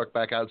bring the truck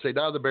back out and say,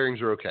 no, the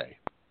bearings are okay?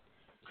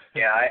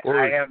 Yeah, I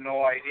have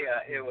no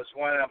idea. It was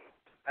when I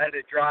had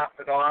to drop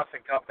it off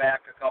and come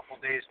back a couple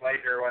days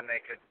later when they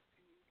could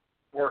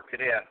work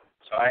it in.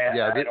 So I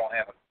don't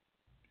have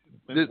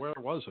it. Where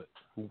was it?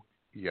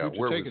 Yeah,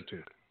 where'd you take it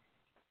to?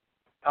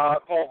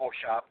 Volvo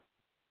shop.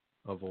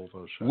 A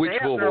Volvo shop. Which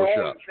Volvo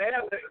shop? They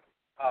have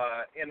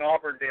in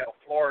Auburndale,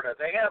 Florida.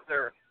 They have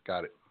their.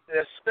 Got it.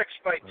 The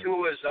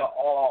 6x2 is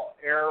all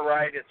air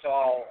ride. It's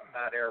all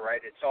not air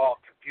ride. It's all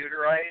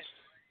computerized.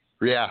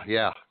 Yeah.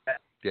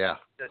 It's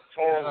a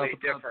totally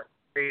different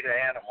breed of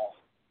animal.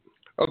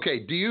 Okay.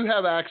 Do you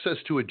have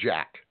access to a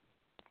jack?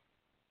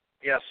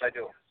 Yes, I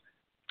do.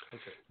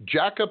 Okay.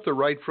 Jack up the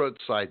right front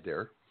side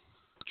there,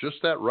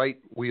 just that right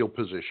wheel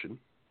position.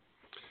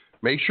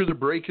 Make sure the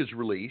brake is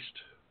released.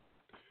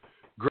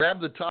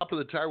 Grab the top of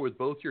the tire with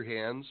both your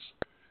hands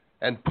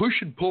and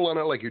push and pull on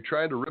it like you're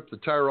trying to rip the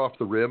tire off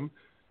the rim.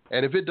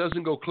 And if it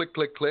doesn't go click,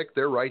 click, click,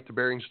 they're right, the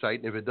bearing's tight.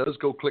 And if it does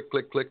go click,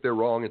 click, click, they're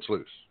wrong, it's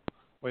loose.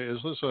 Wait, is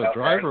this a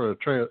drive or a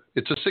trailer?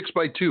 It's a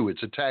 6x2.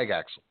 It's a tag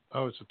axle.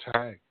 Oh, it's a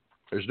tag.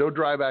 There's no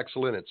drive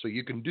axle in it, so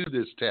you can do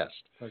this test.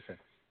 Okay.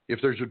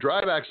 If there's a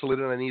drive axle in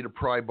it, I need a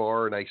pry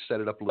bar, and I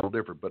set it up a little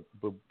different. But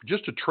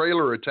just a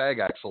trailer or a tag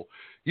axle,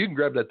 you can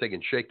grab that thing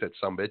and shake that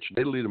sumbitch, and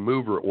it'll either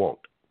move or it won't.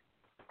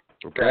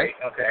 Okay? Right,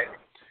 okay.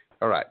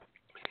 All right.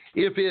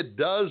 If it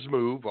does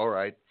move, all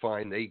right,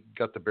 fine. They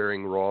got the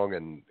bearing wrong,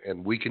 and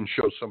we can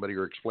show somebody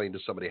or explain to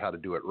somebody how to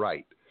do it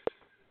right.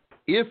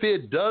 If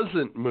it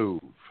doesn't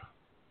move,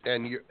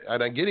 and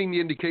I'm getting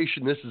the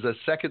indication this is a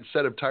second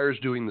set of tires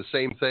doing the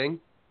same thing.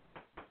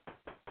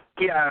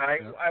 Yeah,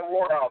 I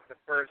wore out the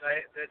first.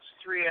 It's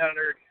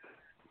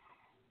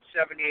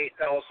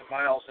 378,000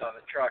 miles on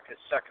the truck. It's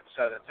second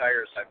set of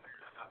tires I'm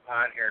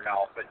on here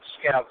now, but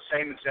yeah, the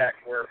same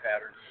exact wear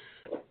pattern.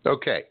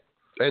 Okay.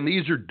 And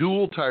these are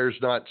dual tires,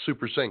 not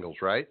super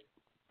singles, right?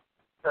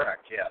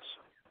 Correct, yes.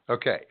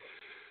 Okay.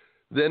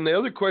 Then the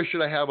other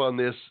question I have on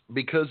this,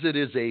 because it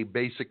is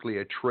basically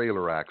a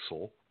trailer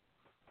axle,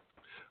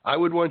 I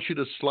would want you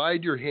to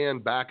slide your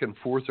hand back and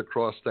forth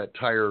across that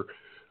tire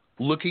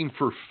looking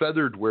for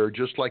feathered wear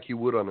just like you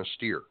would on a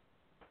steer.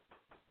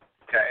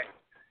 Okay.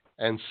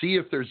 And see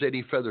if there's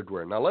any feathered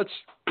wear. Now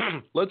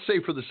let's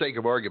say for the sake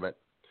of argument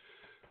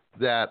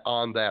that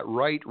on that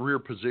right rear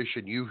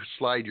position you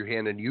slide your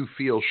hand and you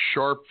feel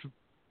sharp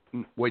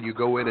when you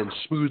go in and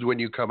smooth when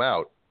you come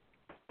out.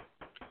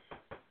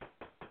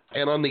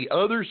 And on the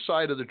other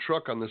side of the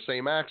truck on the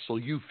same axle,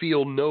 you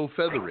feel no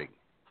feathering.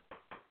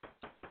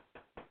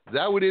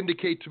 That would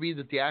indicate to me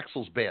that the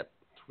axle's bent.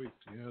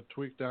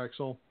 Tweaked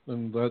axle,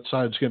 and that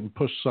side's getting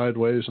pushed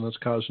sideways, and that's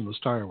causing this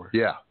tire wear.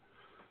 Yeah.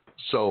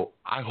 So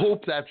I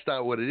hope that's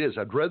not what it is.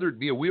 I'd rather it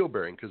be a wheel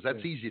bearing because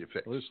that's easy to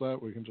fix. At least that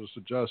we can just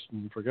adjust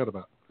and forget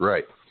about.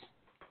 Right.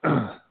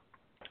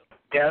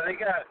 Yeah, they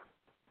got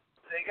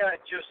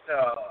just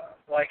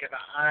like an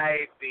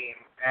I-beam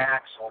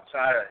axle. It's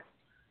not a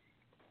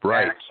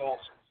right. axle,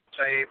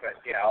 say, but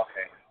yeah,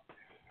 okay.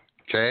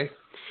 Okay.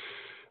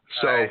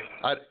 So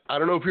I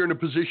don't know if you're in a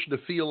position to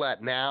feel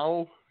that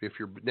now, if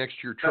you're next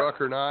to your truck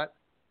or not.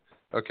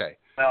 Okay.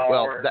 No,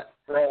 well, we're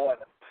rolling.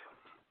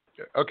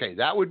 Okay,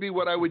 that would be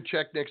what I would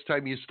check next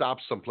time you stop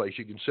someplace.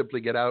 You can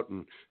simply get out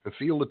and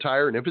feel the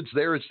tire, and if it's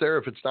there, it's there.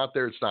 If it's not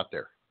there, it's not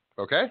there.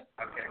 Okay?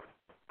 Okay.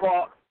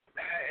 Well,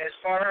 as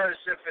far as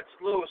if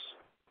it's loose,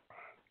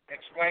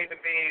 explain to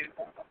me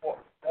what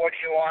do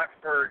you want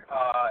for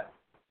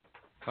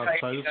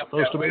tightening up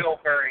that wheel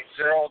bearing,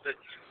 0 to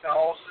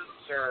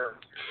 2,000s or?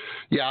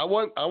 Yeah, I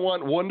want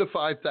 1 to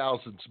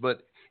 5,000s,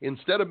 but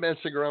instead of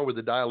messing around with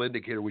the dial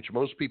indicator, which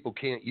most people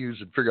can't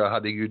use and figure out how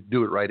to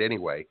do it right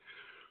anyway,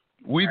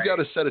 we've got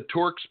a set of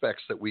torque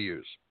specs that we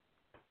use.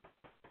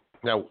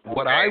 Now,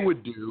 what I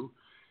would do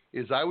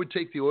is I would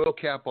take the oil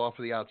cap off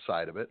of the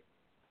outside of it,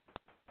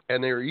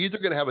 and they're either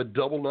going to have a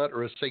double nut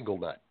or a single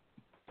nut.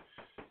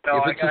 No,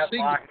 I got the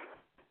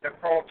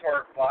Pro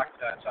Torque block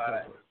nuts on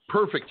it.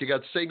 Perfect. You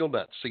got single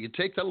nuts. So you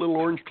take that little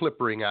orange clip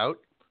ring out,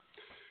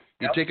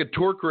 you take a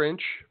torque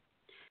wrench,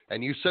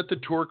 and you set the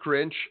torque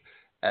wrench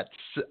at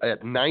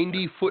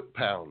 90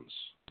 foot-pounds.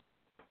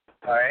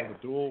 All right. A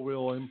dual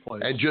wheel in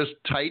place. And just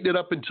tighten it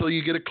up until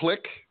you get a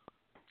click,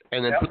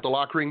 and then put the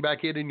lock ring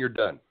back in, and you're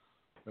done.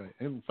 Right.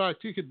 In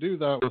fact, you could do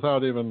that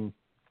without even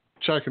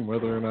checking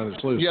whether or not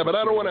it's loose. Yeah, but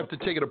I don't want to have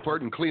to take it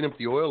apart and clean up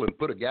the oil and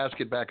put a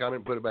gasket back on it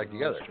and put it back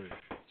together.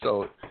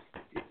 So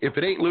if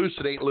it ain't loose,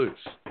 it ain't loose.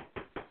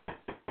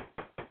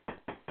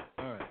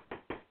 All right.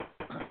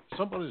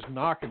 Somebody's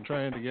knocking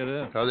trying to get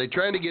in. Are they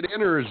trying to get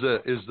in, or is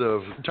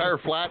the tire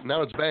flat and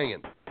now it's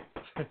banging?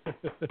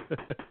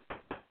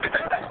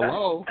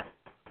 Hello?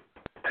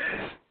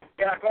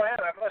 Yeah, go ahead.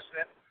 I'm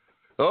listening.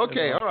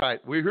 Okay, all right.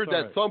 We heard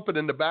that thumping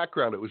in the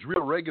background. It was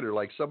real regular,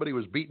 like somebody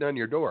was beating on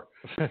your door.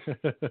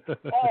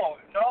 Oh,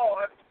 no.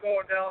 I'm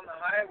going down the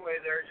highway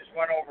there. Just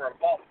went over a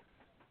bump.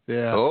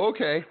 Yeah.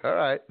 Okay, all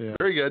right. Yeah.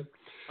 Very good.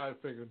 I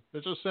figured.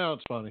 It just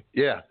sounds funny.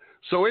 Yeah.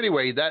 So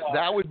anyway,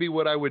 that would be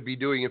what I would be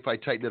doing if I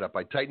tighten it up.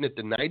 I tighten it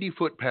to 90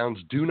 foot-pounds.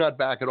 Do not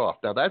back it off.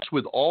 Now, that's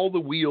with all the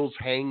wheels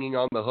hanging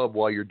on the hub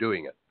while you're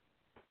doing it.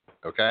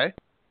 Okay?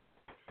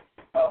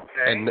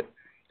 Okay.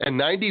 And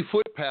 90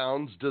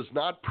 foot-pounds does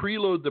not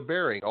preload the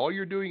bearing. All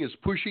you're doing is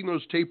pushing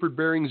those tapered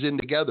bearings in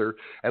together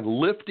and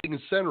lifting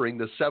and centering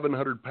the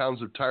 700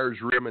 pounds of tires,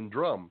 rim, and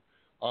drum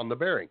on the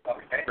bearing.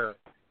 Okay.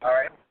 All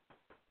right.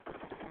 Okay.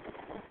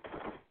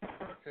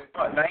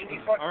 90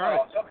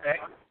 foot-pounds. Okay.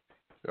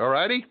 All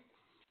righty?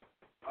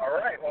 All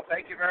right. Well,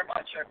 thank you very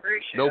much. I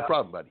appreciate it. No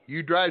problem, buddy.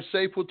 You drive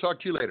safe. We'll talk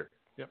to you later.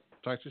 Yep.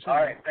 Talk to you soon. All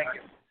right. Thank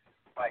you.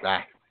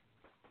 Bye.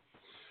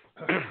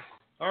 Bye.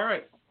 All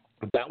right.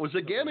 That was,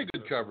 again, a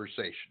good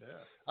conversation. Yeah.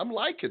 I'm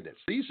liking this.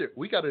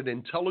 We got an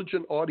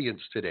intelligent audience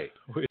today.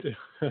 We do.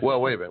 Well,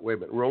 wait a minute.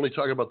 We're only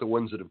talking about the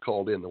ones that have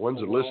called in. The ones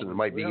that listen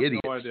might be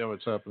idiots. No idea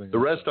what's happening. The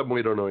rest of them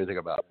we don't know anything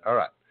about. All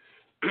right.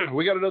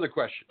 We got another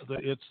question.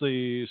 It's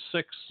the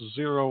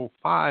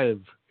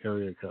 605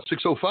 area code.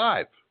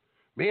 605.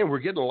 Man, we're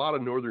getting a lot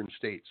of northern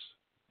states.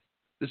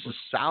 This is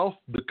South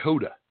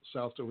Dakota.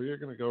 We're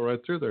going to go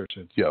right through there,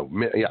 Tim. Yeah.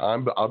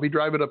 I'll be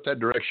driving up that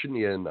direction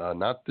in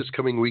not this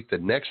coming week, the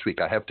next week.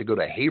 I have to go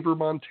to Haver,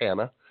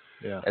 Montana,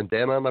 and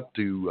then on up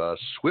to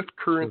Swift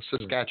Current,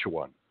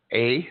 Saskatchewan.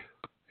 A.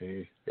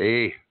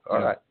 All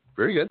right.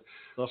 Very good.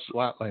 The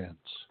Flatlands.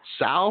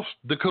 South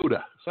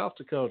Dakota. South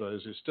Dakota.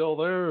 Is he still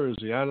there, or is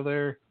he out of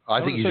there? I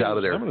think he's out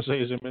of there. I'm going to say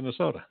he's in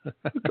Minnesota.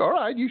 All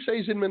right. You say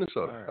he's in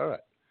Minnesota. All right.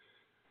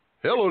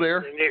 Hello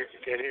there. Can you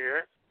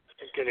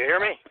hear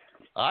me?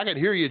 I can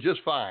hear you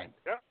just fine.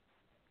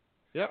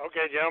 Yeah.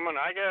 Okay, gentlemen,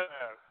 I got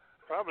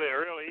probably a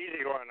really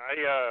easy one. I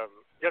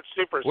got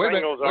super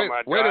singles on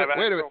my drive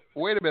axle.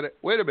 Wait a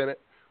minute.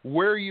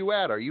 Where are you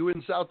at? Are you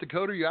in South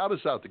Dakota or are you out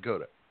of South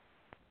Dakota?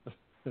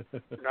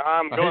 No,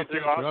 I'm going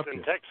through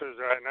Austin, Texas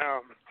right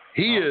now.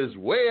 He is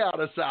way out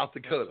of South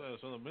Dakota.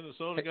 So the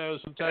Minnesota guy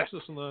is in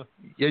Texas and the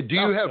Do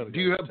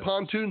you have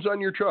pontoons on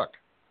your truck?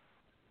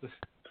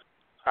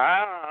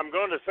 I'm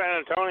going to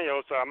San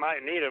Antonio, so I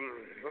might need them.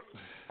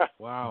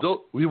 Wow.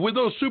 With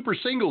those super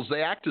singles,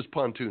 they act as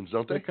pontoons,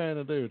 don't they? They kind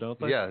of do, don't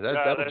they? Yeah,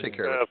 that'll take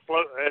care of it.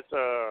 It's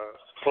a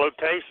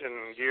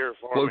flotation gear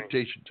for me.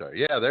 Flotation tire.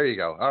 Yeah, there you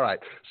go. All right.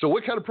 So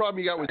what kind of problem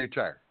you got with your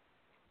tire?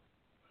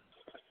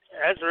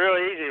 That's a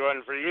really easy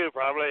one for you,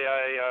 probably.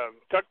 I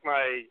took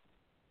my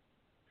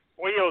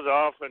wheels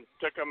off and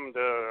took them to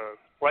a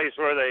place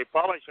where they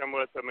polish them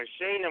with the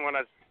machine, and when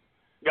I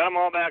got them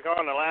all back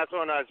on, the last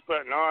one I was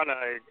putting on,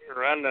 I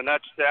run the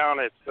nuts down.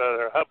 It's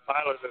hub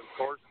pilot, of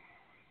course.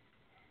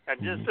 And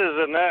just as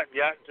the nut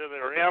got to the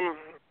rim,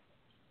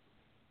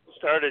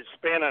 started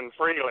spinning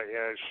freely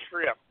and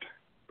stripped.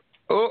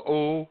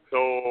 Uh-oh.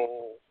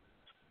 So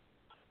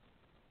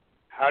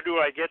how do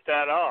I get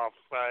that off?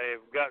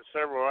 I've got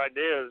several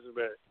ideas,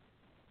 but...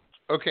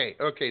 Okay.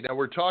 Now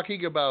we're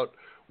talking about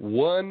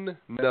one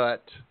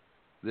nut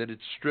that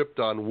it's stripped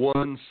on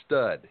one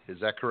stud. Is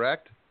that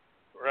correct?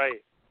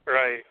 Right.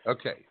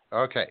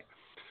 Okay.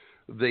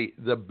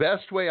 The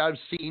best way I've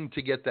seen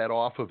to get that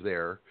off of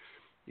there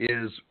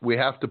is we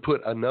have to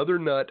put another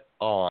nut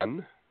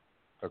on,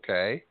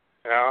 okay?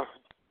 Yeah.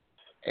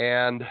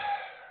 And,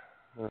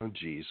 oh,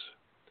 geez.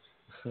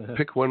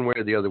 Pick one way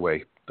or the other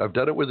way. I've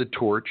done it with a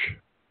torch,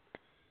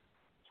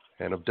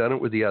 and I've done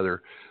it with the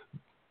other.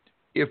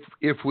 If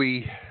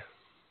we...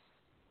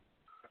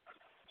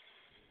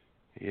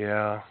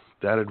 Yeah,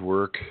 that'd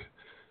work.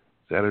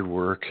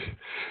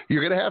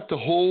 You're going to have to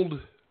hold...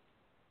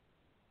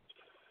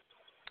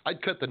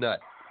 I'd cut the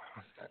nut.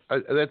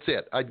 That's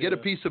it. I'd get a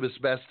piece of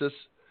asbestos.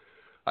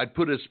 I'd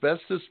put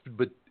asbestos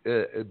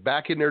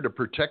back in there to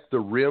protect the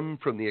rim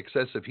from the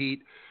excessive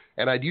heat,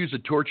 and I'd use a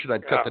torch and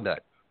I'd cut the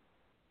nut.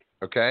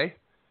 Okay?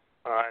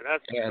 All right.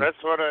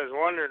 That's what I was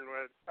wondering.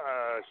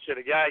 Should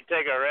a guy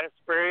take a rest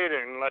period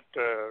and let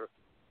the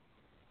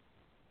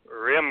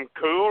rim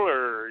cool,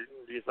 or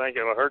do you think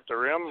it'll hurt the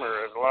rim,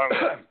 or as long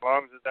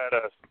as that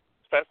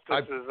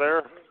asbestos is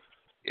there?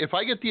 If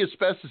I get the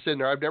asbestos in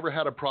there, I've never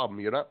had a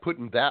problem. You're not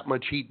putting that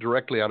much heat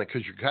directly on it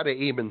because you're kind of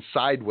aiming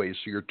sideways,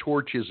 so your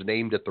torch isn't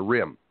aimed at the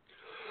rim.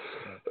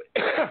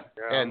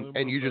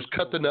 And you just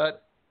cut the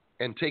nut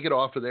and take it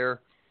off of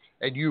there,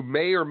 and you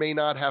may or may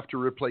not have to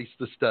replace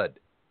the stud.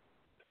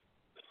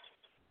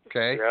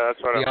 Okay? Yeah,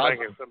 that's what I'm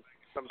thinking.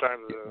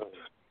 Sometimes...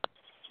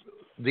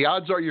 the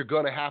odds are you're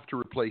going to have to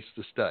replace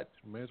the stud.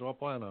 You may as well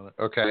plan on it.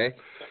 Okay?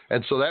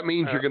 And so that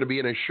means you're going to be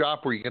in a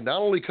shop where you can not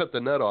only cut the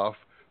nut off,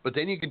 but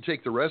then you can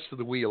take the rest of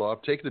the wheel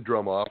off, take the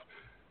drum off,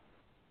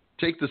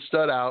 take the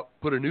stud out,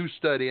 put a new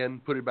stud in,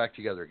 put it back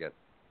together again.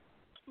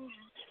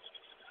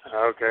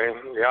 Okay.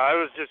 Yeah, I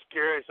was just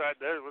curious. That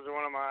was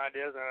one of my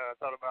ideas. I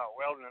thought about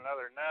welding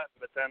another nut,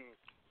 but then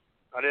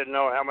I didn't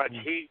know how much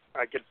heat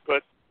I could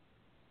put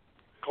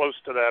close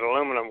to that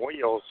aluminum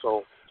wheel.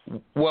 So,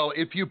 well,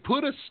 if you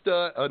put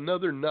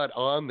another nut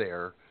on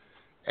there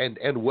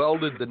and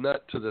welded the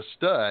nut to the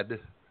stud,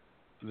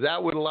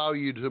 that would allow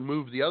you to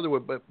move the other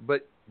one,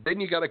 but then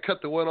you got to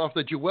cut the one off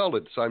that you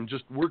welded. So I'm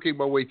just working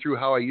my way through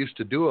how I used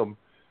to do them.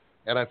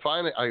 And I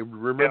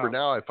remember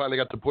now, I finally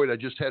got to the point I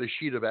just had a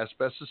sheet of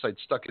asbestos. I'd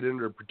stuck it in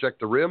there to protect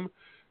the rim,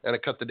 and I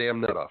cut the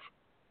damn nut off.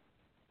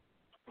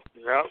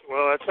 Yeah,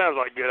 well, that sounds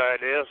like a good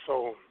idea,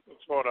 so that's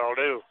what I'll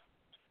do.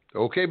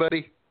 Okay,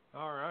 buddy.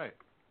 All right.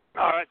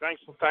 All right,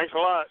 thanks a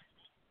lot.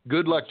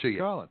 Good luck to you.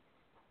 Colin.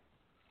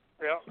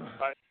 Yeah,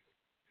 bye.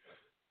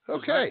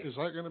 Okay. Is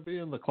that going to be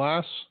in the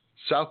class?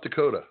 South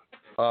Dakota.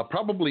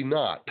 Probably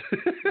not,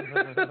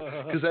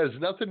 because that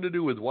has nothing to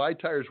do with why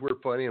tires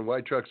work funny and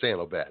why trucks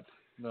handle bad.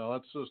 No,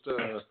 that's just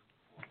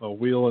a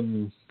wheel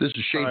and this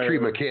is shade tree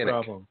mechanic.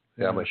 Problem.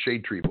 Yeah, I'm a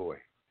shade tree boy.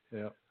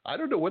 Yeah. I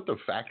don't know what the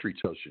factory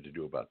tells you to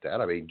do about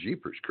that. I mean,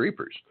 jeepers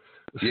creepers.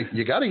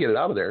 You got to get it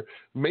out of there.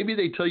 Maybe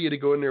they tell you to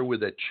go in there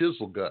with a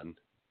chisel gun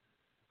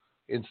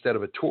instead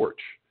of a torch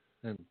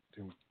and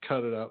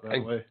cut it out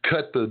that way.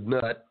 Cut the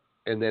nut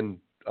and then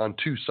on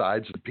two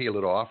sides and peel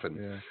it off,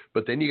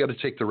 but then you got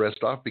to take the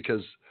rest off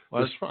because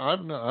I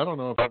don't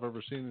know if I've ever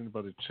seen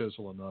anybody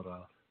chisel a nut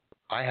off.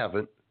 I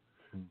haven't,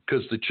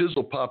 because the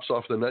chisel pops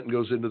off the nut and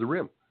goes into the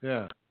rim.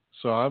 Yeah,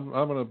 so I'm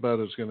going to bet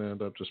it's going to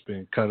end up just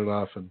being cut it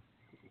off, and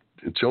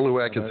it's the only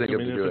way I can think of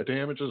to do it. If it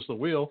damages the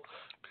wheel,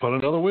 put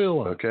another wheel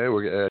on. Okay,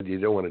 you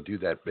don't want to do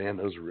that, man.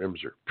 Those rims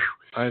are.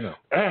 I know.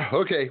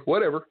 Okay,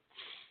 whatever.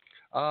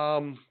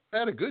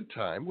 Had a good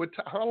time.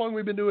 How long have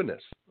we been doing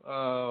this?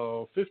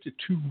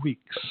 52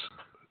 weeks.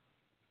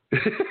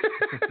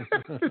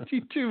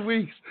 52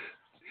 weeks.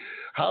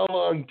 How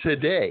long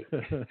today?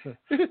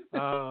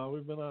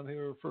 We've been on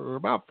here for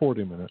about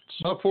 40 minutes.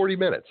 About 40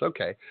 minutes,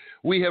 okay.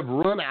 We have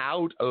run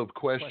out of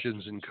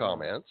questions and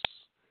comments.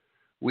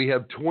 We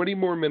have 20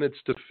 more minutes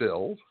to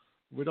fill.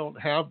 We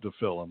don't have to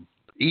fill them.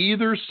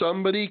 Either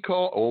somebody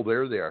call. Oh,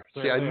 there they are.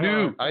 See, I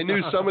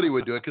knew somebody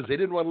would do it because they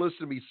didn't want to listen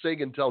to me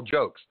sing and tell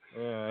jokes.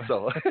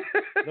 So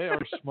they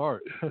are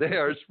smart. They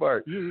are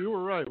smart. You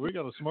were right. We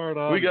got a smart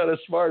audience. We got a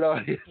smart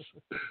audience.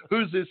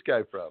 Who's this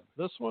guy from?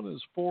 This one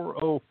is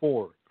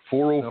 404.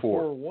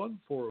 404. Now,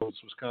 414 is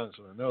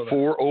Wisconsin. I know that.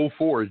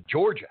 404 is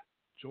Georgia.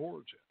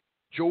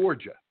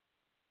 Georgia.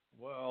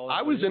 Well,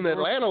 I was in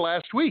Atlanta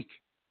last week.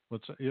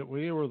 What's that? Yeah,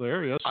 we were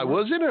there. Yes, I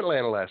was in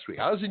Atlanta last week.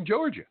 I was in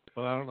Georgia.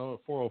 But I don't know if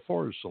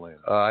 404 is still in.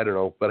 I don't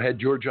know, but I had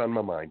Georgia on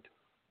my mind.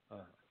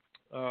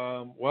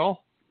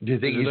 Well, do you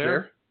think he's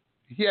there?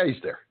 Yeah,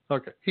 he's there.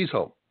 Okay, he's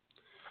home.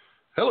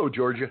 Hello,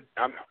 Georgia.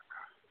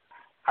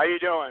 How you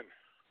doing?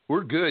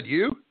 We're good.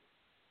 You?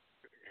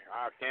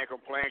 I can't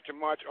complain too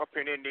much. Up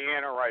in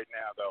Indiana right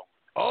now, though.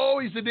 Oh,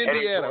 he's in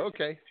Indiana.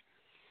 Okay.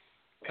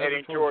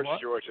 Heading towards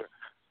Georgia.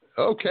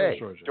 Okay.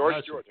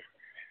 Georgia.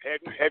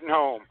 Heading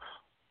home.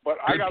 But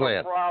Good I got plan.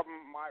 a problem.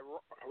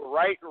 My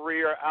right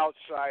rear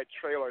outside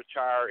trailer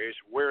tire is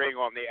wearing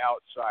on the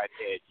outside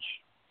edge.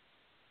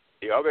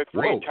 The other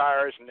three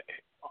tires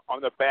on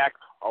the back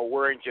are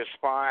wearing just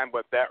fine,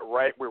 but that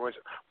right rear was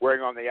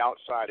wearing on the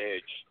outside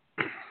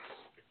edge.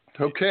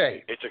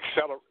 Okay. It's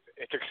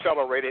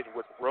accelerated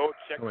with road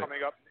check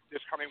coming up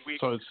this coming week.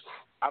 So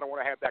I don't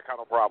want to have that kind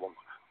of problem.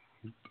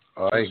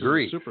 I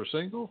agree. Super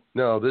single?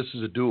 No, this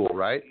is a dual,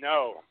 right?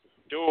 No,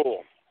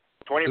 dual.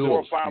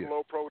 24/5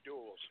 low pro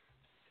duals.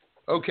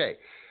 Okay.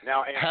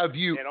 Now, in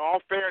all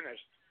fairness,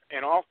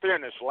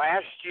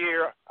 last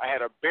year I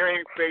had a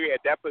bearing failure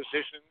at that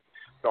position.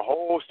 The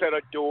whole set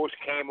of duals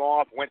came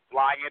off, went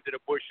flying into the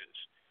bushes.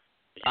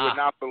 You would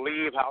not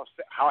believe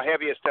how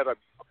heavy a set of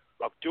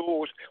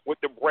duals with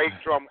the brake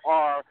drum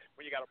are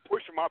when you got to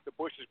push them off the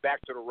bushes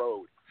back to the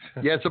road.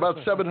 Yeah, it's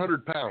about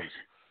 700 pounds.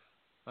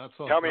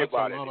 Tell me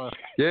about it.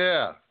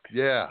 Yeah.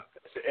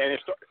 And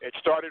it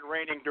started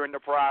raining during the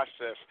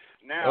process.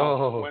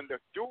 Now, when the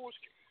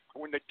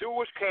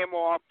duals came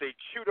off, they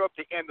chewed up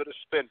the end of the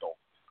spindle.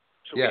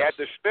 So we had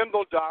the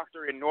spindle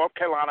doctor in North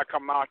Carolina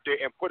come out there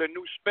and put a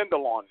new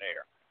spindle on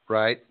there.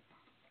 Right.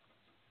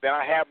 Then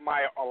I had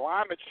my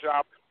alignment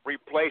shop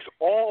replace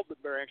all the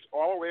bearings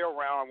all the way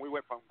around. We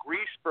went from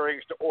grease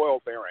bearings to oil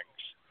bearings.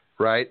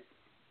 Right.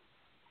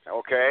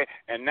 Okay,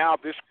 and now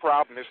this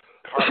problem is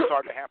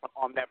starting to happen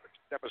on that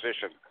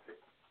position.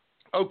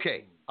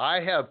 Okay, I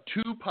have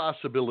two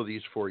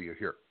possibilities for you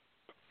here.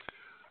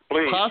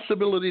 Please.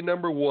 Possibility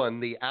number one,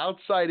 the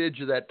outside edge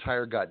of that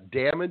tire got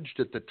damaged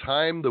at the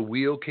time the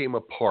wheel came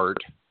apart,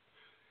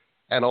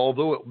 and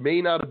although it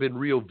may not have been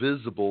real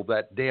visible,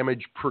 that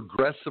damage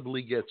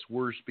progressively gets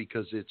worse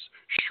because it's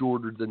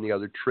shorter than the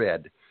other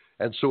tread.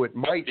 And so it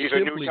might These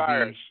simply are new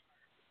tires. be...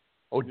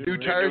 Oh, new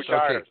These tires? New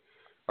tires. Okay.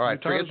 All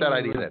right, forget that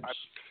idea then.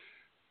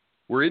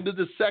 We're into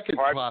the second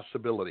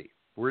possibility.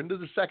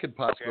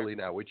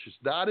 Now, which is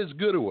not as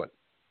good a one.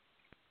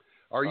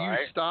 Are you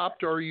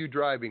stopped or are you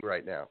driving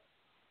right now?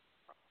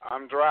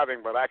 I'm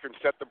driving, but I can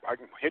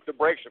hit the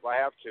brakes if I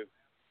have to.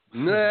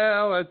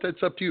 No,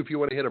 that's up to you if you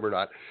want to hit them or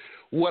not.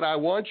 What I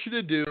want you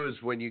to do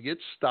is when you get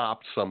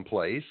stopped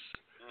someplace,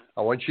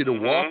 I want you to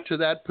walk to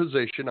that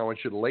position. I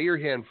want you to lay your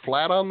hand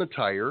flat on the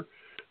tire,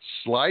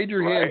 slide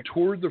your hand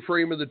toward the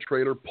frame of the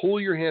trailer, pull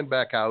your hand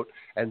back out,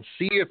 and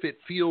see if it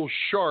feels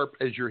sharp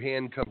as your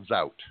hand comes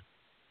out.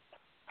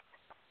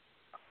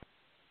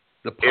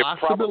 The possibility. It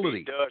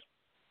probably does.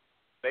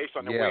 Based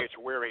on the way it's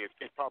wearing,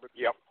 it probably,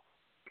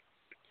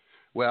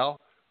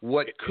 Well,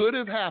 what could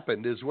have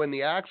happened is when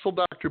the axle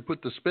doctor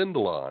put the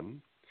spindle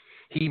on,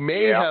 he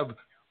may have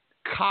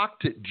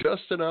cocked it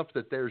just enough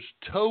that there's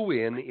toe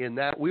in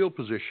that wheel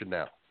position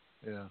now.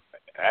 Yeah.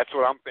 That's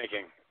what I'm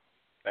thinking.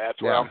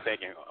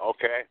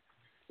 Okay.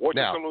 What's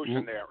the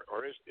solution there?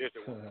 Or is it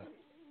one?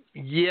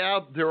 Yeah,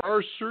 there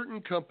are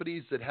certain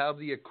companies that have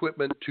the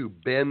equipment to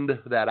bend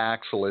that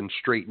axle and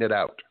straighten it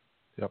out.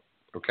 Yep.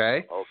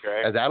 Okay?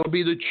 Okay. And that'll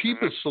be the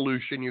cheapest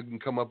solution you can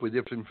come up with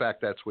if, in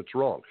fact, that's what's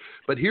wrong.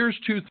 But here's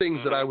two things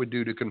that I would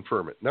do to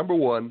confirm it. Number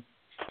one,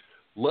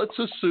 let's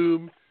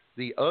assume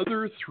the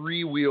other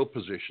three wheel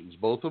positions,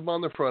 both of them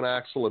on the front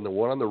axle and the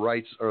one on the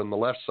right or on the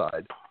left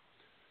side,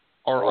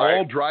 are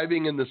all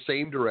driving in the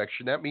same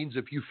direction. That means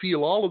if you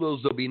feel all of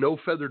those, there'll be no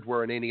feathered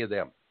wear on any of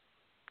them.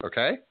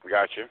 Okay?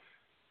 Gotcha.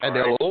 And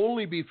there'll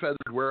only be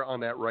feathered wear on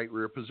that right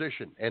rear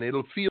position. And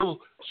it'll feel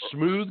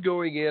smooth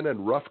going in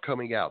and rough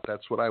coming out.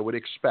 That's what I would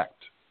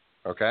expect.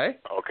 Okay?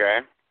 Okay.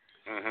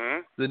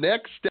 The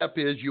next step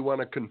is you want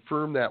to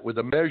confirm that with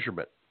a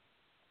measurement.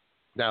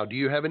 Now, do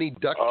you have any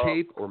duct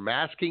tape or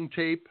masking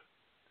tape?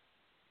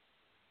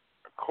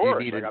 Of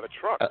course. I got a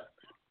truck.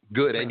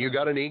 Good. And you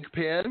got an ink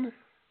pen?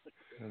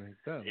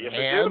 Yes,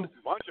 and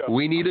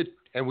we need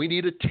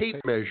a tape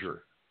Tape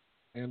measure.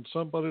 And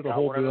somebody to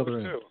hold the other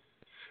end.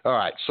 All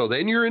right, so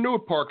then you're into a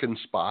parking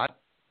spot.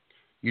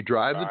 You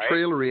drive the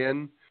trailer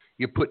in.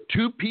 You put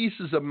two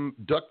pieces of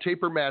duct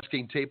tape or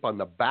masking tape on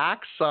the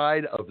back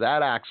side of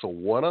that axle,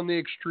 one on the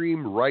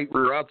extreme right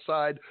rear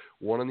outside,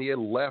 one on the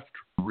left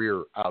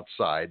rear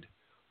outside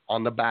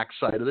on the back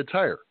side of the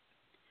tire.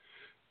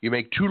 You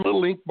make two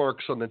little ink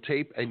marks on the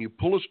tape, and you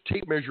pull a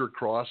tape measure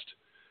across,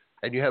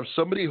 and you have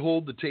somebody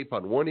hold the tape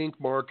on one ink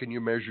mark, and you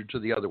measure to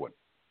the other one.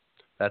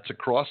 That's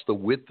across the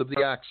width of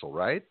the axle,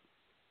 right?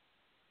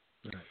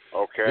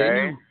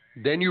 Okay.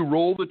 Then you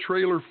roll the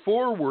trailer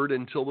forward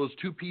until those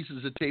two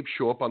pieces of tape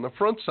show up on the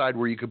front side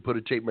where you can put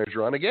a tape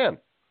measure on again.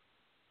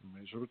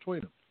 Measure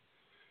between them.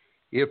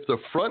 If the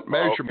front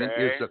measurement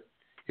is a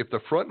If the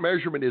front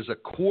measurement is a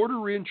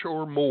 1/4 inch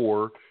or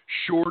more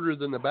shorter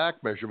than the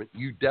back measurement,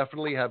 you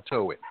definitely have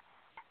toe in.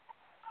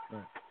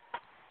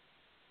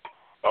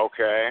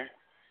 Okay.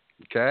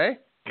 Okay?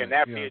 Can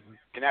that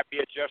be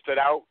adjusted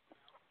out?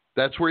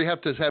 That's where you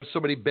have to have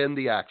somebody bend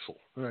the axle.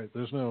 Right.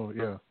 There's no,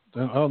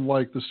 And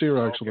unlike the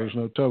steer axle, there's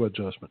no toe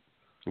adjustment.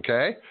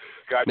 Okay?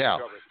 Got you now,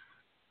 covered.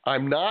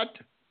 I'm not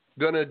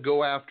going to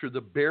go after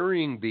the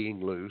bearing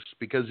being loose,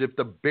 because if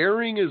the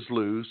bearing is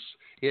loose,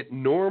 it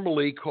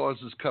normally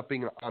causes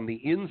cupping on the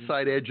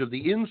inside edge of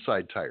the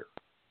inside tire.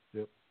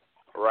 Yep.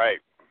 Right.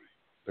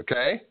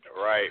 Okay?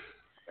 Right.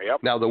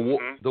 Yep. Now,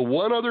 the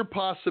one other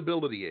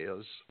possibility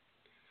is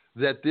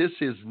that this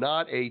is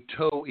not a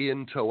toe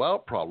in, toe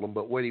out problem,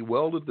 but when he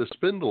welded the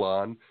spindle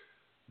on,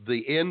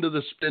 the end of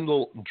the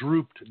spindle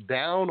drooped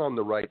down on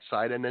the right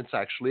side, and it's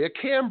actually a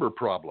camber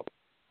problem.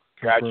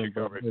 Got you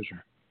covered.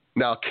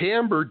 Now,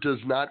 camber does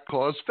not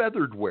cause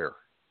feathered wear.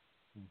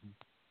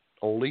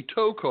 Only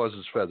toe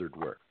causes feathered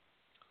wear.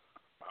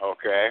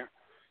 Okay.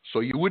 So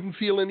you wouldn't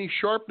feel any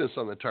sharpness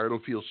on the tire. It'll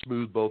feel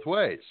smooth both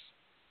ways.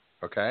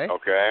 Okay?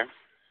 Okay.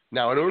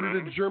 Now, in order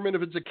to determine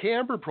if it's a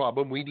camber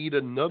problem, we need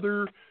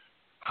another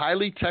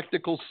highly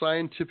technical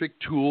scientific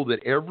tool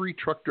that every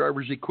truck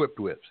driver is equipped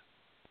with.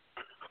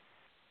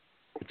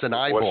 It's an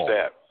eyeball. What's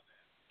that?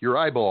 Your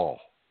eyeball.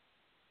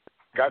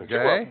 Got okay? two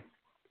of them.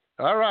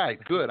 All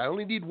right, good. I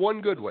only need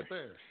one good one.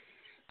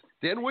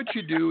 Then what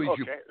you do is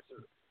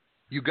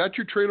you got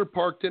your trailer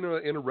parked in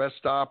a rest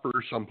stop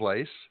or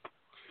someplace.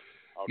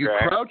 Okay. You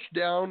crouch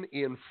down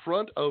in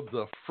front of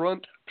the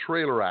front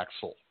trailer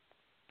axle.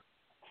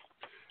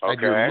 Okay.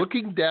 And you're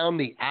looking down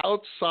the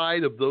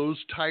outside of those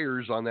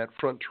tires on that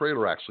front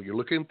trailer axle. You're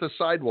looking at the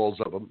sidewalls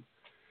of them.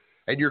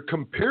 And you're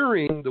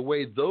comparing the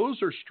way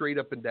those are straight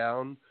up and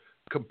down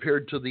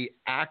compared to the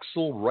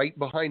axle right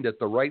behind it,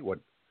 the right one.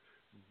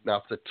 Now,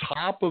 if the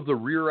top of the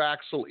rear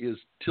axle is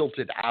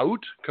tilted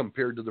out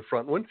compared to the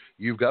front one,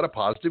 you've got a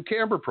positive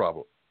camber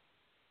problem.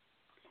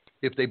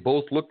 If they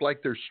both look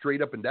like they're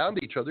straight up and down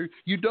to each other,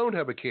 you don't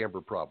have a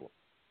camber problem.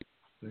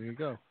 There you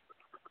go.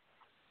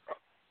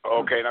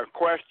 Okay, now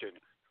question.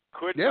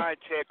 Couldn't I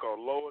take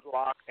a load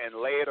lock and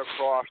lay it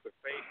across the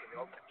face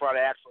of the front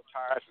axle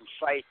tires and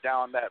sight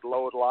down that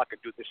load lock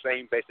and do the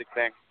same basic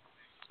thing?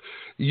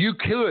 You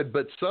could,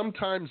 but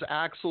sometimes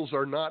axles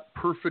are not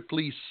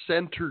perfectly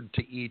centered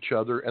to each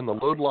other, and the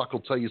load lock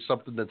will tell you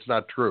something that's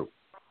not true.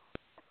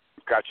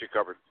 Got you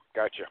covered.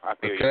 Got you. I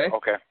feel Okay. you.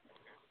 Okay.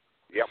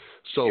 Yep.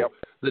 So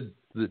the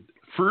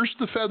first,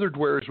 the feathered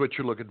wear is what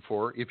you're looking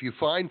for. If you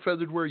find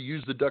feathered wear,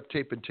 use the duct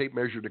tape and tape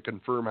measure to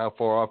confirm how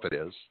far off it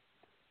is.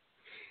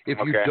 If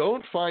you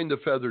don't find the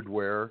feathered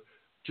wear,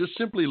 just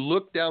simply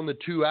look down the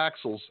two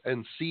axles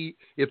and see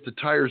if the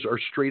tires are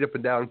straight up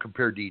and down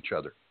compared to each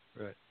other.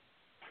 Right.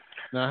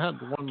 Now,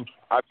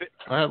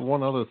 I had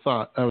one other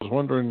thought. I was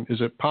wondering,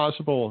 is it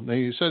possible? Now,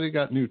 you said he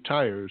got new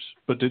tires,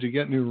 but did he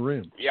get new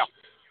rims? Yeah.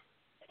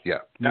 Yeah.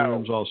 New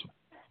rims also.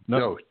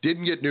 No,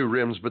 didn't get new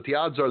rims, but the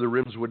odds are the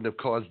rims wouldn't have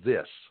caused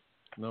this.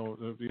 No,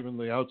 even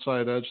the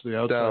outside edge, the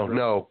outside.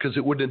 No, because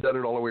it wouldn't have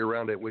done it all the way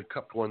around. It would have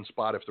cupped one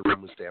spot if the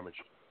rim was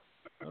damaged.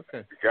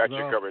 Okay. Got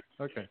you covered.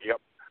 Okay.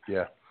 Yep.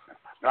 Yeah.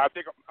 Now, I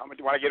think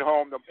when I get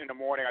home in the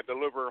morning, I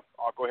deliver.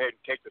 I'll go ahead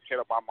and take the tip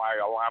up on my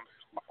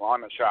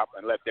alarm shop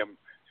and let them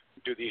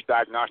do these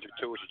diagnostic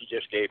tools that you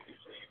just gave me.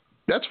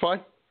 That's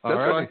fine. That's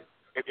fine.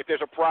 If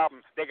there's a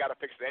problem, they got to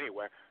fix it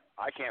anyway.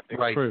 I can't fix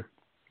it. Right.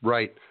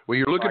 Right. Well,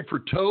 you're looking for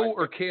toe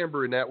or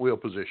camber in that wheel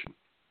position.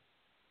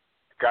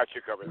 Got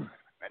you covered.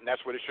 And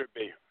that's what it should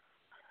be.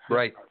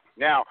 Right.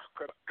 Now,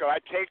 could I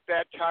take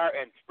that tire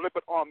and flip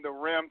it on the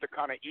rim to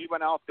kind of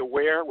even out the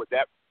wear? Would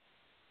that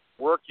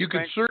work? You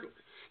could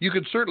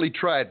certainly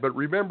try it, but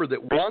remember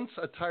that once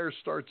a tire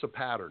starts a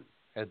pattern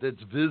and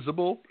it's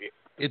visible,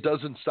 it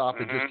doesn't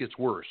stop. It just gets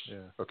worse. Yeah.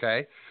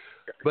 Okay.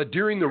 But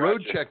during the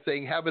road check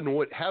thing, having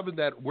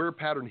that wear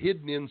pattern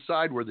hidden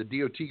inside where the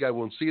DOT guy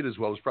won't see it as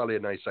well is probably a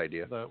nice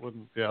idea. That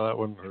wouldn't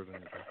hurt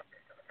anything.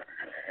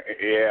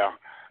 Yeah.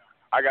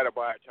 I got to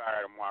buy a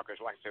tire tomorrow because,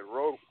 like I said,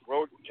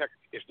 road check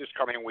is this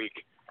coming week.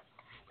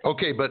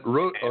 Okay, but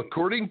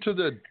according to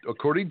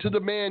the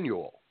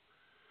manual,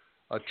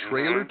 a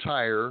trailer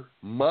tire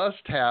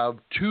must have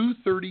 2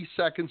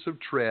 30-seconds of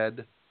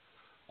tread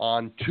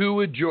on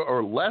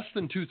less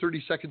than 2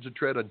 30-seconds of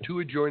tread on 2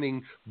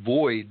 adjoining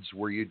voids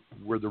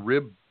where the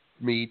rib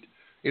meet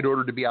in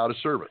order to be out of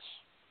service.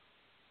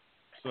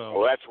 So,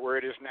 well, that's where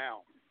it is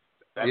now.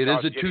 It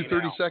is at 2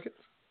 30-seconds?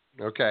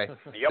 Okay.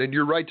 Then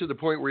you're right to the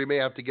point where you may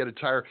have to get a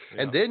tire.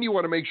 Yeah. And then you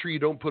want to make sure you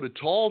don't put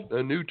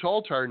a new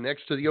tall tire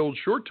next to the old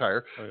short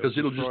tire because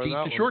it'll just eat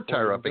the short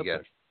tire up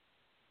again.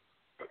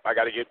 I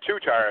got to get 2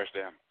 tires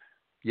then.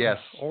 Yes.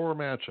 Or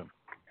match them.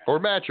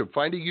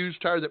 Find a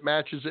used tire that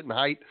matches it in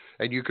height,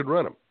 and you can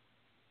run them.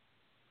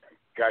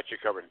 Got you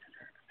covered.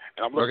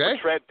 And I'm looking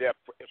for tread depth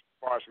as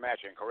far as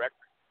matching, correct?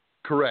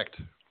 Correct.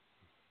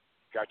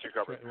 Got you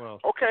covered. Well,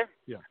 okay.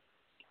 Yeah.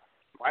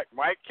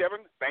 Mike, Kevin,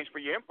 thanks for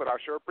your input. I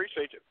sure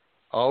appreciate you.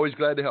 Always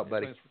glad to help,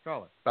 buddy. Thanks for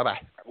calling. Bye-bye.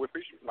 We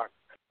appreciate it. Bye.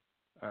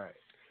 All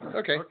right.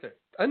 Okay.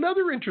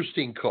 Another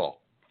interesting call.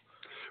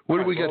 What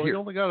do we got here? here? We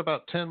only got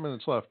about 10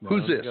 minutes left now.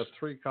 Who's this? We got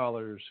 3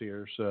 callers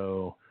here.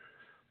 So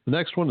the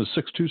next one is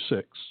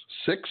 626.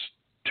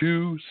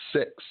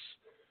 626.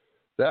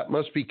 That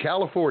must be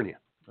California.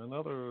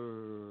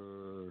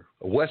 Another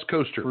a West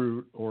Coaster.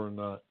 Fruit or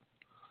nut.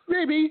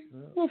 Maybe.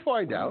 Yeah. We'll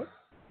find out.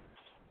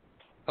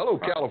 Hello,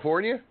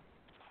 California.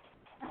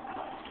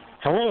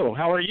 Hello.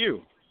 How are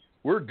you?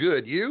 We're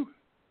good. You?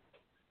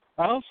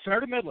 Oh, fair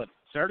to Midland.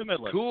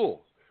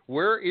 Cool.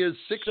 Where is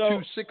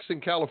 626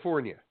 in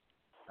California?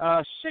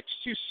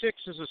 626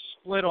 is a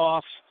split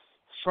off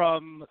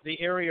from the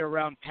area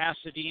around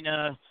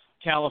Pasadena,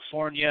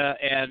 California,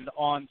 and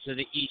on to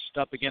the east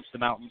up against the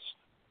mountains.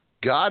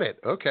 Got it.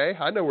 Okay.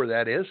 I know where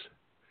that is.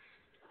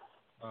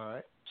 All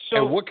right. So,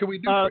 and what can we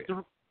do for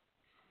you?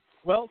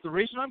 Well, the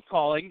reason I'm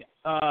calling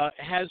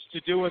has to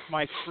do with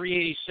my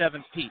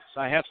 387 Pete's.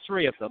 I have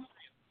 3 of them.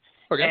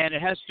 Okay. And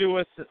it has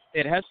to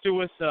do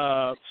with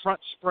front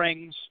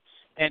springs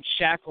and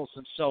shackles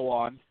and so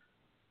on.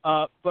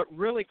 But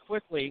really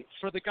quickly,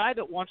 for the guy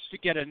that wants to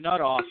get a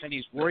nut off and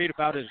he's worried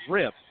about his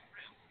rib,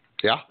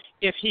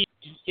 if he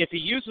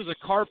uses a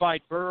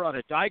carbide burr on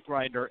a die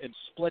grinder and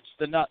splits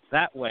the nut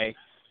that way,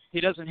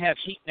 he doesn't have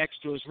heat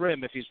next to his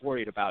rim if he's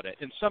worried about it.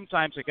 And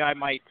sometimes a guy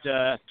might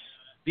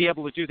be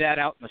able to do that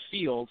out in the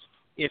field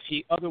if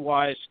he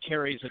otherwise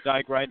carries a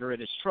die grinder in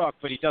his truck,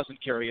 but he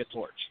doesn't carry a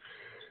torch.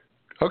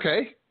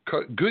 Okay,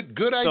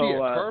 good idea.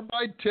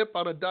 Carbide tip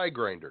on a die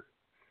grinder.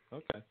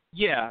 Okay.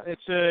 Yeah,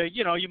 it's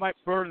you might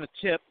burn the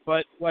tip,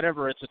 but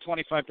whatever. It's a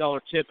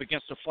 $25 tip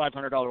against a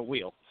 $500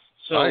 wheel.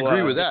 So I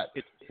agree with that.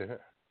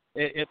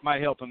 It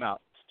might help him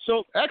out.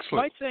 So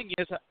excellent. My thing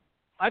is,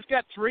 I've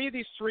got 3 of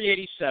these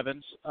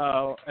 387s,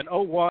 an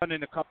 01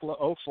 and a couple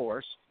of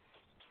 04s,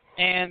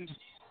 and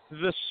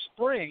the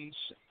springs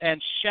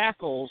and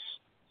shackles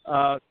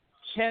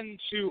tend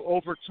to,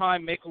 over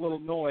time, make a little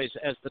noise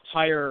as the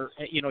tire,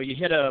 you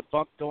hit a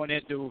bump going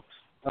into,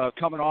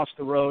 coming off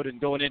the road and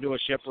going into a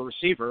ship or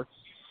receiver.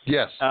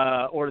 Yes.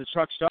 Or the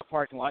truck stop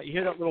parking lot. You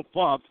hit a little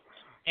bump,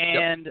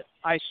 and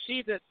I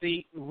see that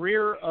the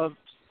rear of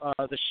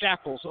the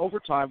shackles over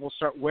time will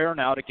start wearing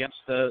out against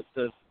the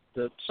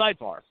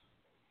sidebar.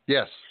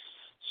 Yes.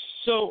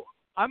 So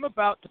I'm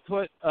about to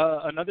put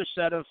another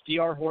set of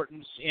DR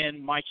Hortons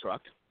in my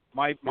truck,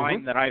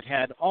 mine that I've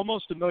had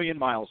almost 1 million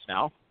miles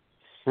now.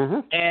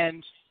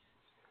 And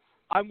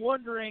I'm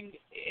wondering,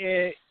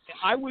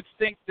 I would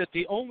think that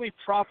the only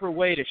proper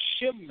way to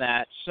shim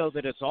that so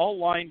that it's all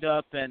lined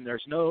up and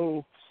there's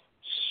no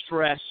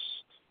stress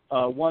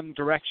one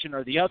direction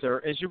or the other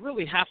is you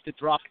really have to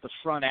drop the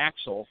front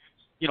axle,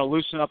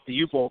 loosen up the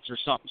U-bolts or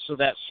something so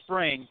that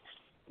spring,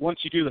 once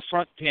you do the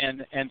front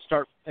pin and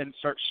start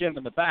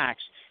shimming the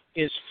backs,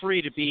 is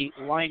free to be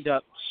lined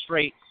up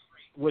straight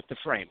with the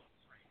frame.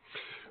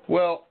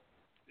 Well,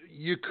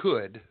 you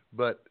could,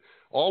 but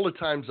all the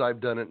times I've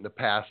done it in the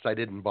past, I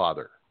didn't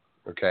bother.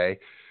 Okay.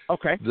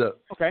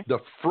 The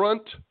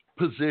front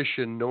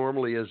position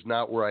normally is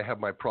not where I have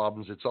my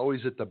problems. It's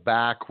always at the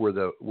back where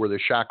the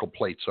shackle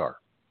plates are.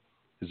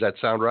 Does that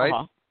sound right?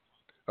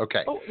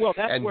 Okay. Oh, well,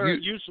 that's where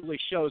it usually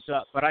shows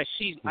up. But I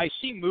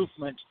see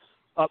movement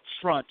up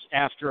front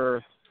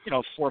after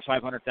 400,000 or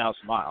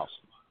 500,000 miles.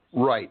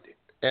 Right.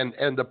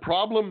 And the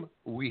problem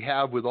we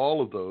have with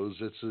all of those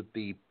is that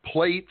the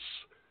plates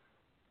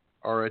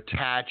are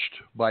attached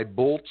by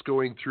bolts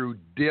going through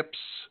dips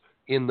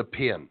in the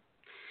pin.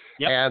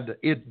 And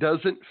it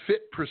doesn't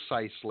fit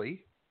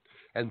precisely,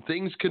 and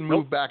things can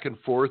move back and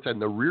forth, and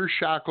the rear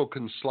shackle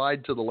can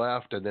slide to the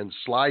left and then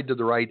slide to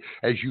the right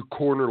as you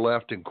corner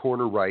left and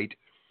corner right.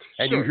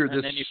 And you hear this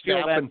and then you snap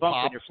feel that and bump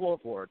pop. in your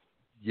floorboard.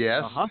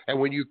 Yes. And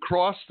when you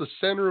cross the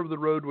center of the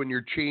road when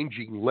you're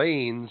changing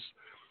lanes,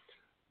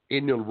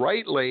 in the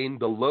right lane,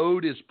 the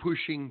load is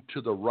pushing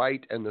to the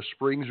right and the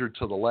springs are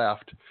to the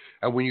left.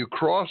 And when you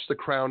cross the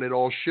crown, it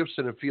all shifts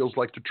and it feels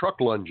like the truck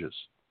lunges.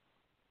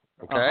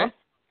 Okay?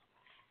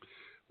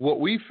 What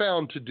we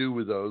found to do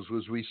with those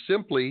was we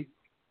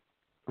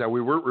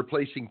weren't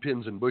replacing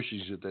pins and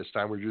bushings at this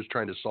time. We were just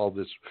trying to solve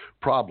this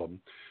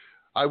problem.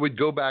 I would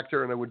go back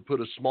there and I would put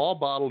a small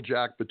bottle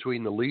jack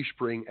between the leaf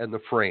spring and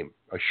the frame,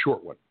 a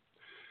short one.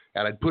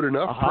 And I'd put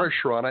enough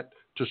pressure on it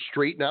to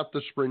straighten out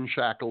the spring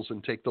shackles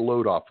and take the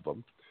load off of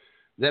them.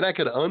 Then I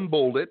could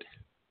unbolt it,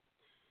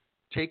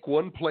 take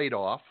one plate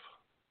off,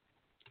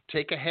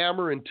 take a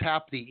hammer and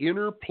tap the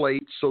inner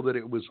plate so that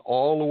it was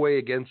all the way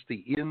against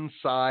the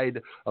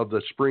inside of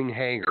the spring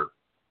hanger.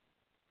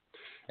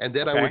 And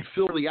then I would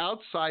fill the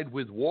outside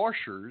with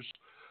washers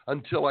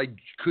until I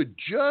could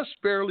just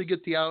barely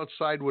get the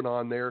outside one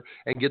on there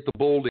and get the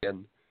bolt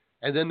in.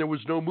 And then there was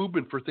no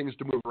movement for things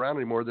to move around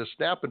anymore. The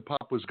snap and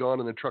pop was gone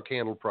and the truck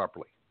handled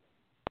properly.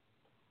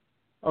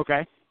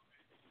 Okay.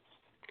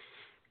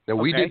 Now,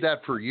 we did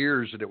that for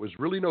years, and it was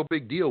really no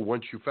big deal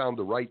once you found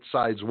the right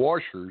size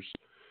washers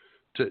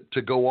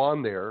to go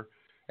on there,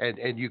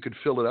 and you could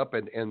fill it up,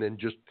 and then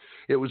just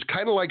 – it was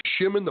kind of like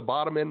shimming the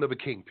bottom end of a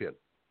kingpin.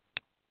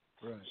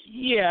 Right.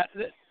 Yeah,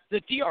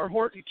 the DR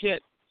Horton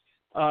kit,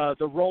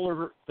 the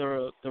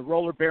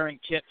roller bearing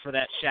kit for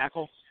that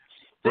shackle,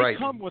 they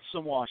come with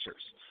some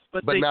washers.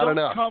 But But they not don't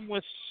enough. come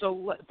with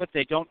but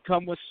they don't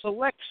come with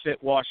select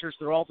fit washers.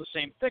 They're all the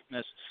same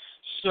thickness.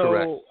 So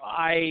Correct.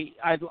 I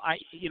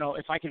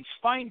if I can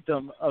find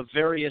them of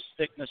various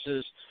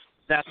thicknesses,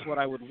 that's what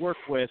I would work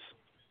with.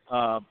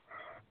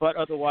 But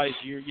otherwise,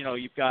 you've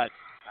got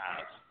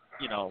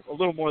a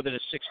little more than a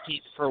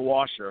 16th per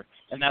washer,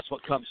 and that's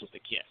what comes with the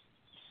kit.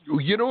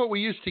 You know what we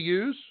used to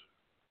use?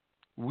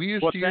 We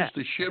used What's to that?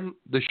 use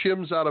the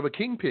shims out of a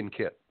Kingpin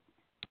kit.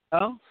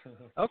 Oh,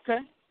 okay.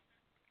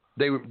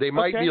 They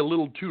might Okay. be a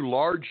little too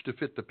large to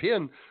fit the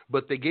pin,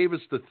 but they gave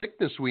us the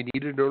thickness we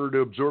needed in order to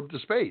absorb the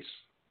space.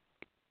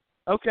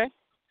 Okay.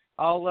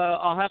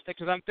 I'll have to,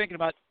 because I'm thinking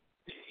about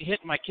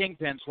hitting my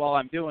kingpins while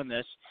I'm doing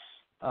this.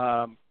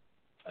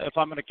 If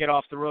I'm going to get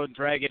off the road and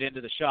drag it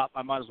into the shop,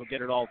 I might as well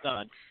get it all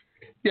done.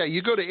 Yeah,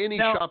 you go to any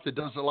Now- shop that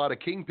does a lot of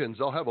Kingpins,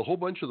 they'll have a whole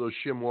bunch of those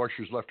shim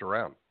washers left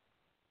around.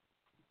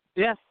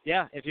 Yeah.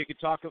 If you could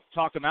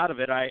talk them out of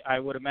it, I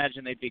would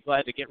imagine they'd be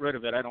glad to get rid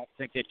of it. I don't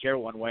think they'd care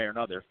one way or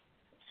another.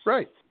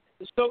 Right.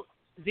 So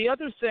the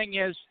other thing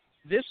is,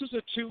 this is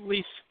a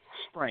 2-leaf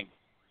spring.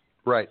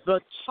 Right. The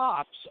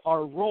tops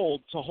are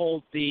rolled to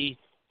hold the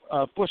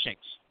bushings.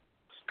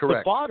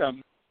 Correct. The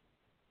bottom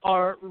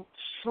are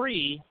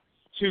free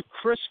to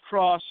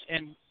crisscross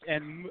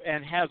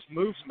and have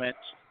movement.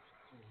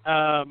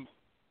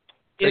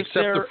 Is Except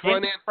there the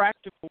front any end.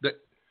 practical?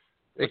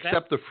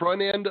 Except the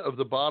front end of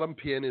the bottom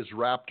pin is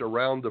wrapped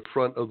around the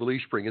front of the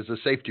leaf spring as a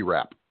safety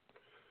wrap.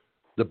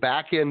 The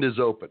back end is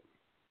open.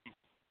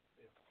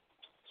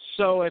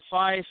 So if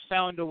I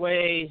found a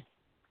way,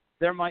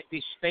 there might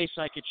be space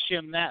I could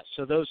shim that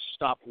so those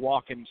stop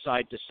walking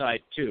side to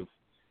side too.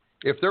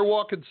 If they're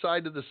walking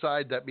side to the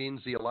side, that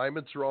means the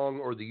alignment's wrong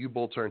or the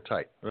U-bolts aren't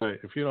tight. Right.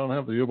 If you don't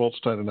have the U-bolts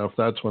tight enough,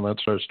 that's when that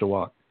starts to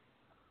walk.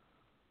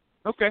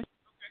 Okay.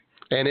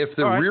 And if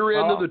the All right. rear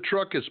end Well, of the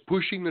truck is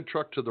pushing the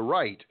truck to the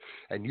right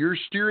and you're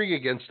steering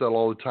against that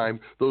all the time,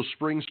 those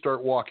springs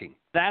start walking.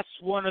 That's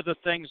one of the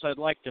things I'd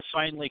like to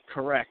finally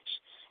correct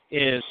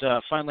is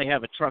finally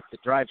have a truck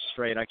that drives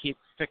straight. I keep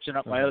fixing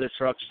up my other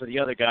trucks for the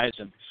other guys,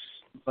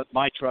 but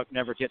my truck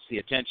never gets the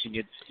attention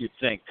you'd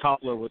think.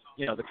 Cobbler with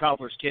the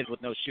cobbler's kid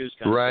with no shoes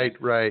kind of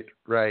thing.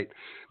 Right.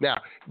 Now,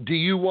 do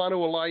you want to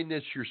align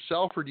this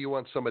yourself or do you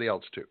want somebody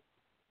else to?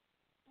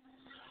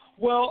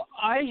 Well,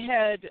 I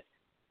had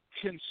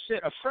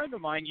a friend of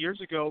mine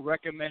years ago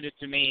recommended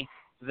to me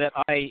that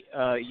I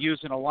use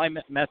an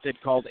alignment method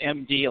called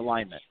MD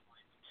alignment.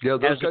 Yeah,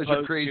 those as guys are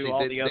opposed crazy. to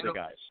all the other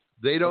guys.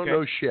 They don't Okay.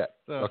 know shit.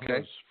 Those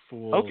Okay.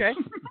 fools. Okay.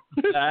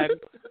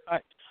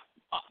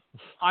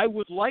 I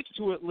would like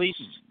to at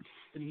least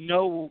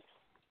know.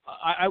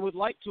 I would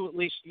like to at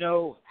least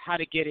know how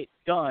to get it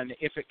done,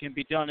 if it can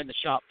be done in the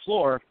shop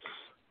floor,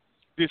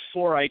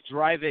 before I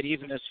drive it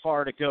even as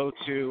far to go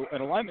to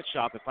an alignment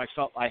shop if I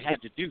felt I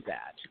had to do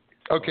that.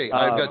 Okay,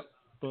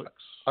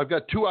 I've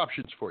got two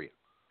options for you.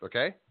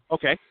 Okay.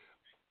 Okay.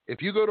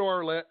 If you go to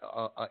our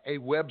a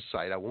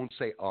website, I won't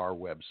say our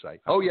website.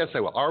 Oh yes, I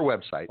will. Our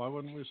website. Why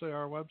wouldn't we say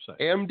our website?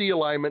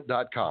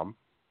 mdalignment.com,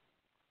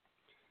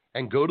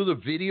 and go to the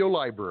video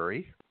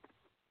library.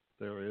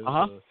 There is.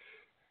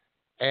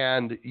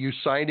 And you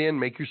sign in,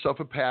 make yourself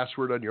a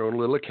password on your own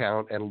little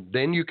account, and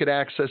then you can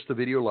access the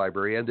video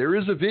library. And there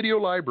is a video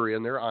library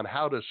in there on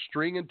how to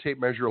string and tape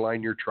measure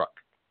align your truck.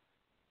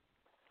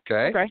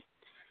 Okay? Okay.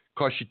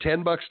 Costs you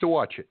 $10 to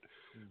watch it.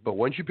 But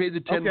once you pay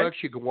the $10,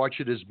 you can watch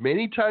it as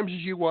many times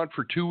as you want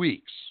for 2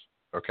 weeks.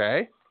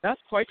 Okay?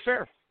 That's quite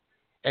fair.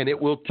 And it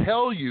will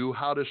tell you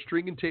how to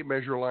string and tape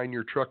measure align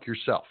your truck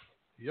yourself.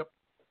 Yep.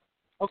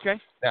 Okay.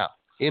 Now,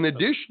 in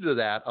addition to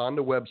that, on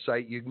the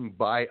website, you can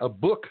buy a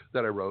book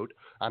that I wrote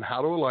on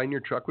how to align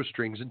your truck with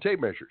strings and tape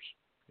measures.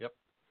 Yep.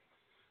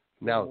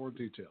 Now, more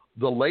detail.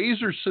 The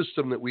laser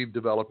system that we've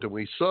developed and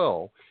we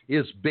sell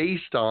is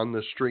based on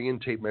the string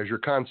and tape measure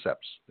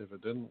concepts. If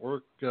it didn't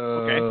work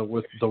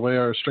with the way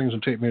our strings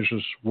and tape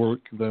measures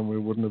work, then we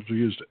wouldn't have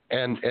used it.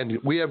 And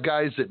we have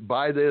guys that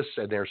buy this,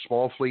 and they're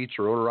small fleets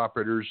or owner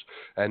operators,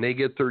 and they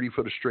get 30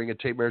 foot of string and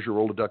tape measure,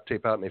 roll the duct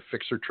tape out, and they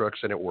fix their trucks,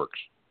 and it works.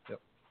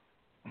 Yep.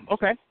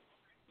 Okay.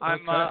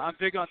 I'm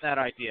big on that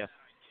idea.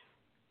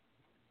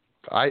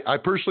 I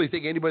personally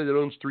think anybody that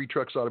owns 3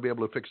 trucks ought to be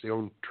able to fix their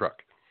own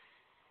truck.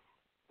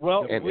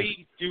 Well, And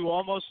we do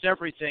almost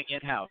everything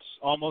in-house,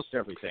 almost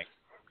everything.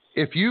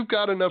 If you've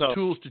got enough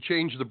tools to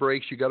change the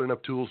brakes, you got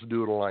enough tools to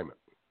do an alignment.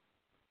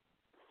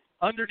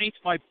 Underneath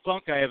my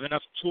bunk, I have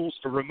enough tools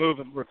to remove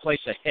and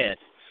replace a head.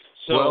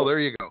 So Well, there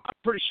you go. I'm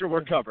pretty sure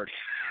we're covered.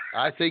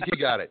 I think you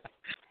got it.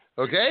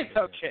 Okay?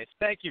 Okay.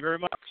 Thank you very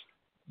much.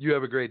 You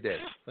have a great day.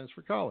 Thanks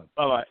for calling.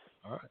 Bye-bye.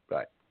 All right.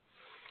 Bye.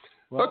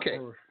 Well, Okay.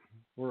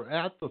 We're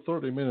at the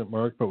 30-minute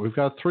mark, but we've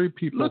got 3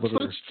 people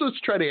Let's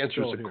try to answer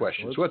still some here.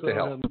 questions. Let's What go the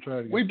ahead hell? and try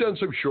to get We've done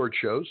some short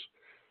shows.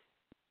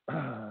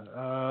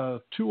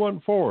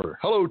 214.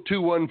 Hello,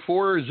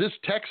 214. Is this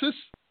Texas?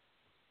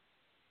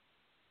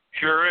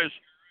 Sure is.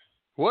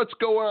 What's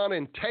going on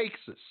in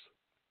Texas?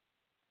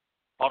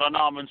 I don't know.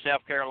 I'm in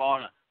South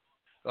Carolina.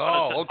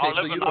 Oh, okay. I live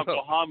So you in don't know.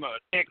 Oklahoma.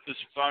 Texas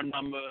phone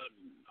number,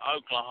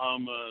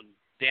 Oklahoma,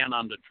 down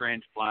under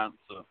transplant.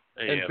 So,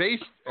 yeah.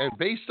 And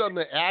based on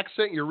the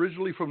accent, you're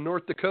originally from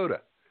North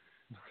Dakota.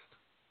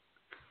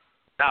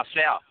 No,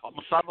 south. I'm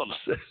a southerner.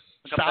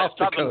 South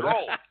Southern Dakota.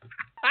 roll.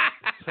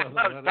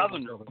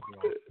 Southern.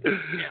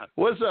 Yeah.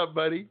 What's up,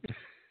 buddy?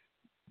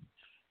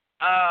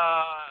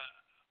 I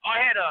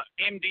had a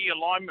MD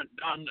alignment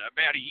done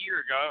about a year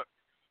ago,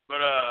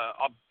 but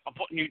I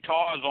put new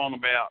tires on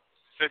about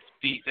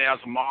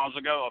 50,000 miles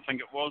ago, I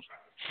think it was.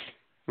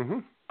 Mm-hmm.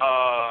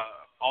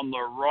 On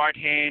the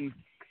right-hand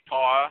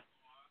tire,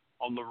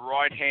 on the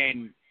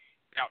right-hand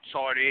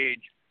outside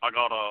edge, I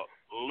got a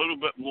little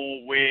bit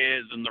more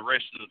wear than the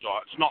rest of the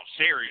tire. It's not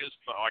serious,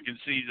 but I can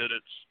see that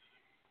it's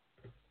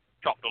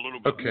chopped a little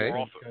bit more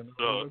off it.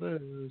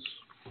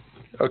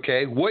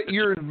 Okay. What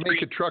year and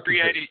make a truck is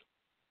this?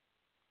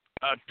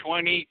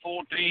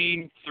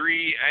 2014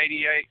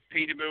 388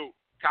 Peterbilt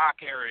car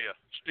carrier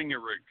Stinger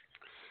rig.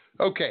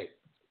 Okay.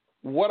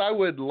 What I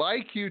would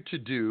like you to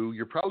do,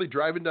 you're probably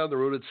driving down the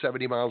road at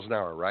 70 miles an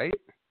hour, right?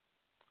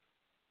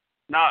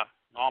 No,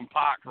 I'm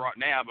parked right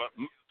now, but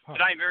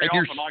it ain't very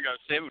often I go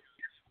 70.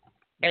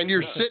 And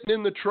you're sitting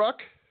in the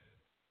truck?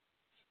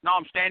 No,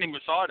 I'm standing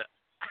beside it.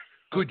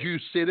 Could you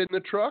sit in the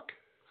truck?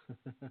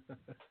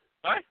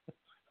 What?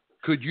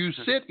 Could you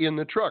sit in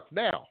the truck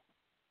now?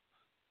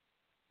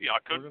 Yeah, I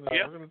could.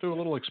 We're going to do a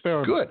little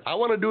experiment. Good. I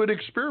want to do an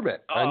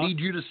experiment. I need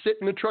you to sit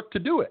in the truck to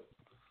do it.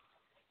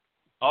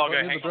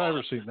 Okay, in the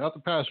driver's seat, not the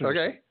passenger.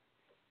 Okay.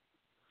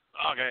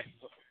 Okay.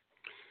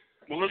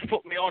 Well, let's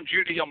put me on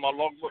duty on my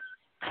logbook.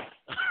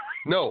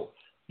 No,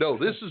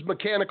 this is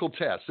mechanical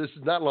test. This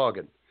is not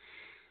logging.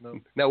 No.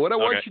 Now, what I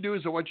want you to do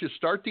is I want you to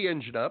start the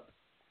engine up.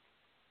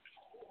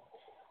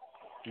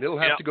 And it'll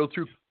have to go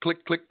through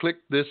click, click, click,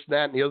 this,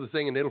 that, and the other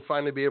thing, and it'll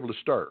finally be able to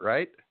start,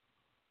 right?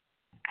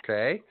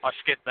 Okay. I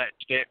skipped that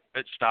step.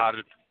 It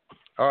started.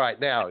 All right.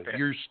 Now,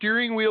 your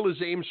steering wheel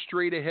is aimed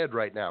straight ahead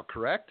right now,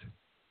 correct?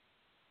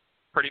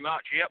 Pretty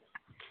much, yep.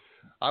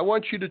 I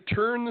want you to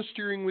turn the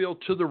steering wheel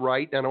to the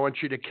right, and I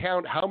want you to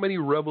count how many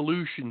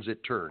revolutions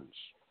it turns.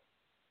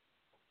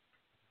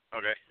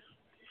 Okay.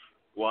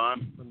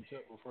 1,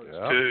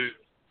 2.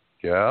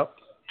 Yeah.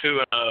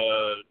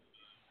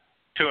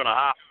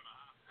 2.5.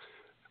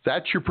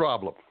 That's your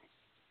problem.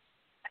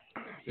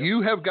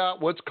 You have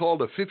got what's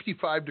called a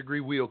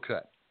 55-degree wheel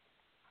cut.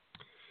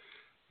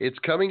 It's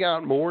coming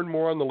out more and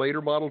more on the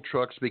later model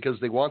trucks because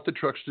they want the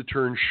trucks to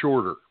turn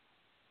shorter.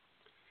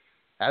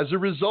 As a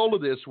result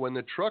of this, when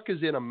the truck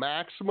is in a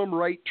maximum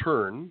right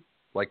turn,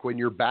 like when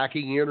you're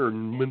backing in or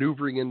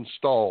maneuvering in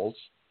stalls,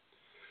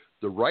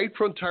 the right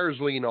front tires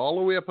lean all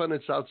the way up on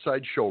its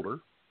outside shoulder.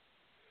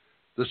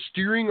 The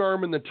steering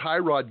arm and the tie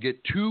rod get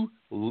too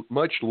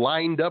much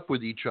lined up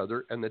with each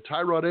other, and the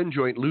tie rod end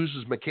joint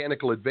loses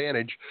mechanical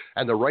advantage,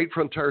 and the right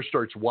front tire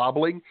starts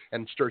wobbling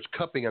and starts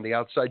cupping on the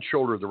outside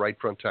shoulder of the right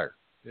front tire.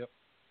 Yep.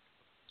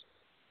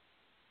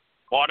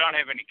 Well, I don't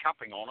have any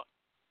cupping on it.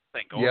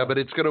 Thank God. Yeah, but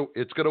it's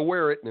gonna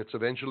wear it, and it's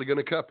eventually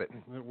gonna cup it.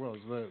 It was.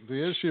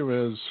 The issue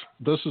is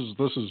this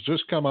has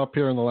just come up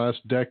here in the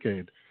last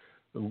decade.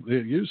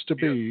 It used to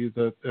be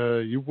that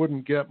you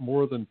wouldn't get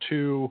more than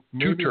two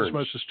turns. as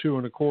much as 2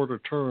 1/4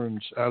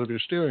 turns out of your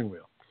steering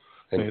wheel.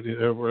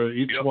 Where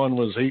each one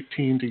was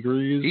 18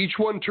 degrees. Each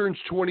one turns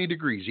 20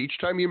 degrees. Each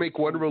time you make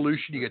one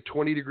revolution, you get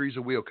 20 degrees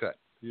of wheel cut.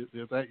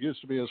 That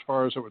used to be as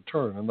far as it would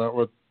turn, and that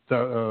would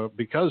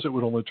because it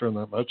would only turn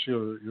that much,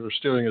 your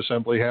steering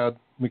assembly had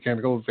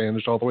mechanical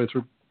advantage all the way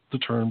through the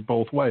turn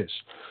both ways.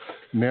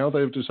 Now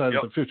they've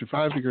decided that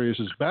 55 degrees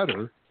is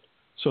better,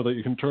 so that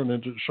you can turn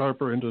into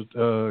sharper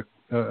into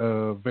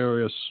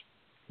various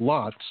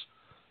lots.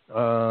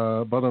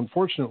 But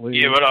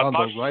unfortunately, on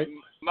the right,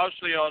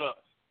 mostly I don't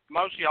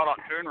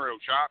turn real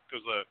sharp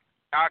because the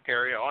car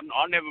carrier.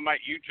 I never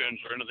make U-turns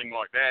or anything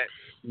like that.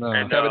 No,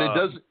 and, but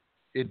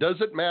it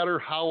doesn't matter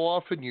how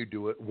often you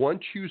do it.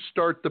 Once you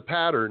start the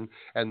pattern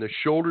and the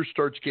shoulder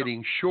starts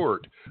getting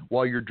short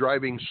while you're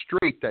driving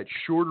straight, that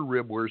shorter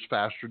rib wears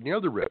faster than the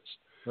other ribs.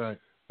 Right.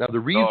 Now, the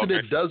reason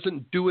it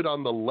doesn't do it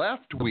on the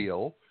left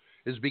wheel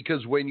is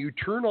because when you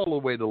turn all the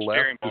way to the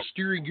left, the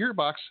steering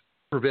gearbox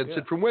prevents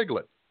it from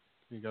wiggling.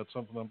 You got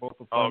something on both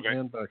the front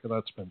and back of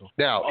that spindle.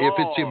 Now,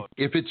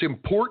 if it's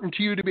important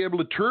to you to be able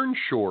to turn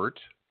short,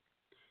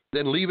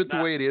 then leave it the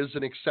way it is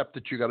and accept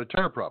that you got a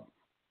tire problem.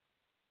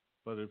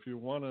 But if you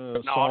want to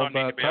solve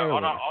that tire, I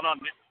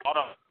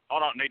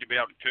don't need to be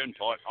able to turn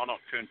tight. I don't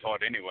turn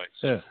tight anyway.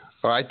 Yeah.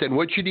 All right, then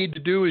what you need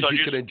to do is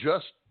you can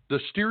adjust the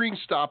steering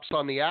stops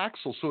on the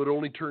axle so it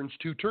only turns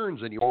 2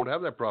 turns, and you won't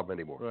have that problem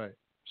anymore. Right.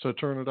 So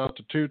turn it out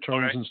to 2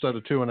 turns instead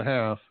of 2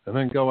 1/2, and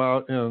then go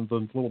out and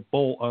the little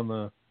bolt on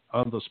the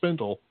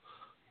spindle,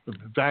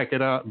 back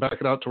it out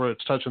to where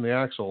it's touching the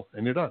axle,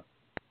 and you're done.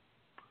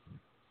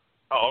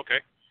 Oh,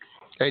 okay.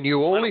 And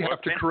you only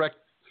have to correct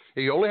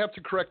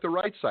the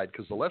right side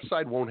because the left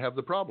side won't have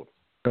the problem.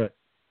 Right.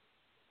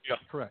 Yeah.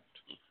 Correct.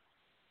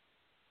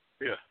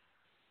 Yeah.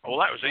 Well,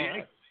 that was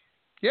easy.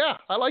 Yeah,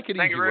 I like it.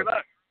 Thank you very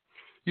much.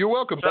 You're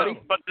welcome, buddy.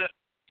 But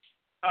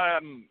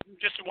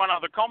just one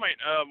other comment.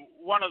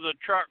 One of the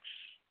trucks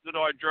that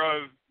I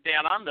drove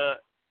down under,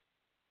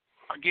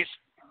 I guess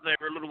they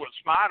were a little bit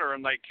smarter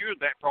and they cured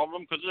that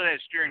problem because it has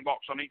steering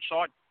box on each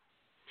side.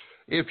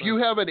 If you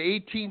have an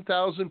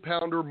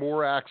 18,000-pound or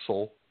more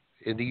axle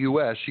in the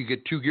U.S., you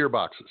get 2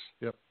 gearboxes.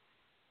 Yep.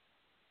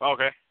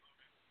 Okay.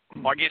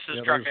 Well, I guess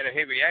this truck had a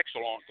heavy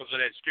axle on because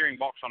it had steering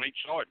box on each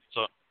side.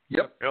 So.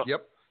 Yep.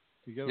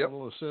 You get a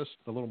little assist,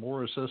 a little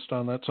more assist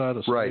on that side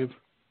of right. Steve.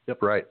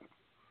 Yep. Right.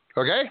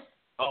 Okay.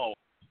 Oh,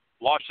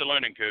 life's a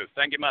learning curve.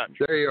 Thank you much.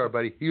 There you are,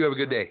 buddy. You have a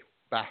good day.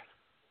 Bye.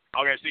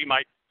 Okay, see you,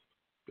 mate.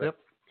 Yep.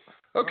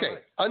 Okay,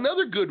 right.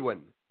 Another good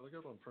one.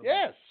 From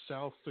yes.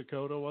 South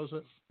Dakota, was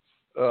it?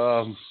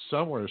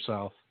 Somewhere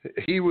south.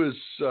 He was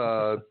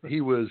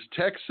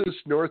Texas,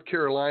 North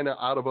Carolina,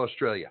 out of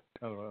Australia.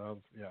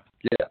 Yeah.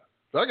 Yeah.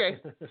 Okay.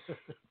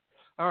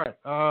 All right.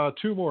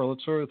 2 more.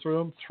 Let's sort through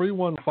them.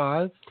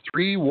 315.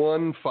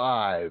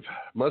 315.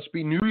 Must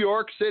be New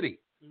York City.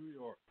 New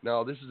York.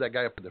 No, this is that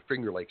guy up in the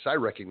Finger Lakes. I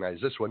recognize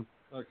this one.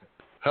 Okay.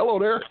 Hello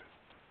there.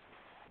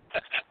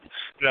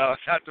 No,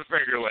 it's not the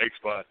Finger Lakes,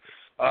 but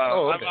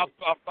okay. I'm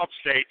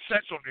upstate,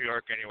 central New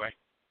York anyway.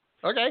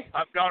 Okay.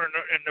 I'm down in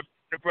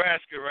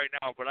Nebraska right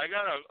now, but I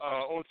got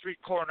a 03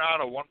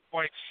 Coronado,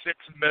 1.6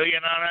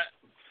 million on it.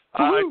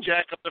 I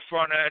jack up the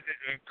front end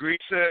and grease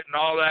it and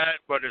all that,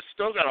 but it's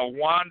still got a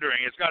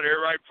wandering. It's got air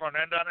ride front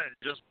end on it, and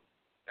just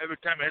every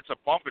time it hits a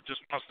bump, it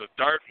just wants to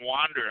dart and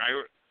wander. And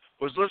I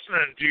was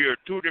listening to your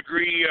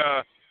 2-degree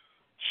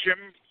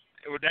shim.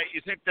 Would that, you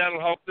think that'll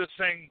help this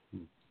thing?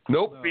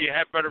 Nope. Do you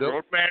have better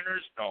road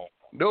manners? No.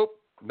 Nope.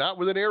 Not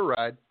with an air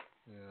ride.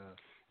 Yeah.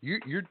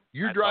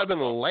 You're driving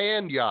a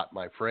land yacht,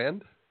 my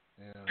friend.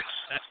 Yeah.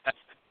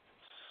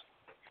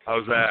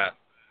 How's that?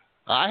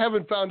 I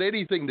haven't found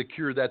anything to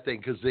cure that thing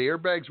because the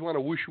airbags want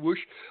to whoosh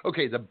whoosh.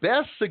 Okay, the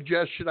best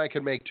suggestion I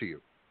can make to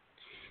you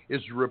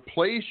is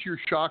replace your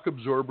shock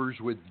absorbers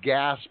with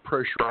gas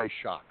pressurized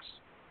shocks.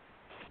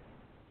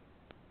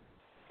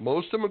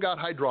 Most of them have got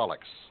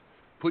hydraulics.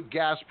 Put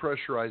gas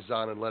pressurized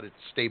on and let it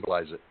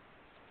stabilize it.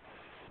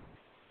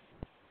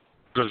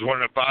 Because when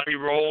the body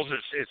rolls,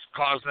 it's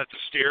causing it to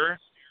steer?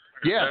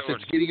 Yes,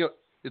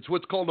 it's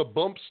what's called a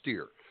bump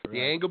steer. Right. The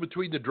angle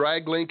between the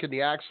drag link and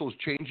the axle is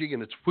changing,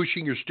 and it's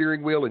pushing your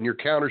steering wheel and your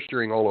counter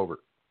steering all over.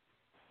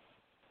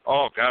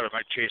 Oh, God, am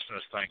I chasing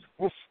this thing?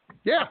 Oof.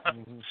 Yeah.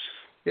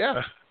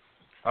 Yeah.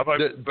 How about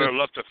better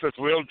left the fifth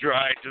wheel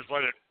dry, just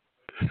let it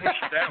push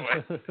it that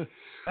way.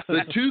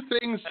 The two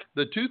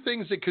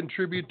things that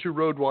contribute to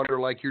road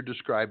wander like you're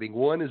describing,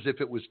 one is if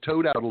it was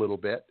towed out a little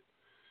bit,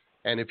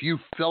 and if you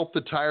felt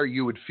the tire,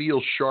 you would feel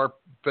sharp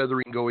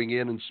feathering going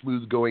in and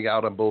smooth going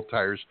out on both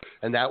tires,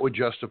 and that would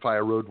justify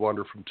a road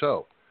wander from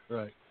tow.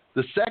 Right.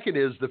 The second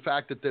is the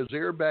fact that those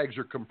airbags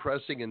are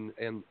compressing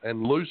and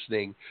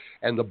loosening,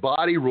 and the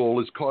body roll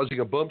is causing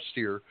a bump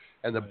steer,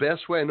 and the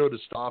best way I know to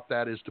stop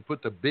that is to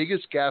put the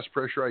biggest gas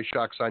pressurized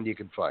shocks on you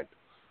can find.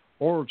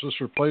 Or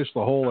just replace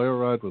the whole air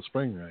ride with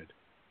spring ride.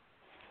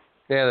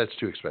 Yeah, that's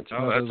too expensive.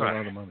 Oh, that's a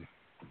lot of money.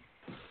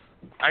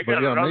 I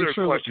got another make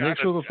sure question. Make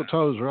sure that the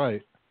tow's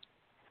right.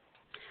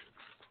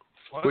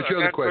 Well, what's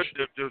your other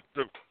question?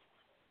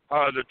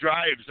 The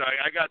drives,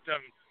 I got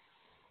them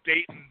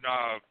Dayton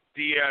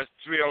DS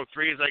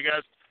 303s, I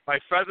guess. My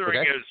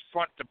feathering is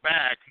front to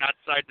back, not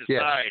side to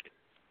side.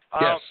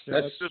 Yes.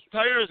 The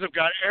tires have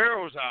got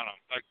arrows on them,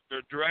 like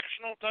they're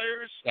directional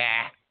tires.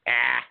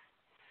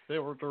 They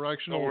were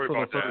directional Don't worry for the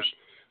about that. first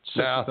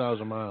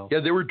 60,000 miles.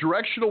 Yeah, they were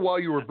directional while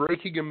you were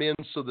breaking them in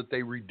so that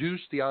they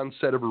reduced the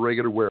onset of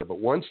irregular wear. But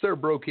once they're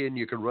broke in,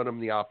 you can run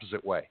them the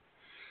opposite way.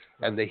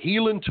 And the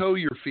heel and toe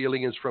you're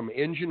feeling is from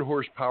engine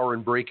horsepower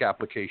and brake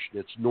application.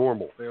 It's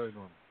normal. Very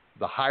normal.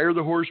 The higher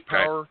the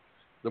horsepower,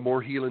 the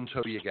more heel and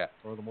toe you get.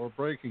 Or the more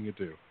braking you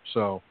do.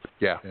 So,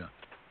 yeah.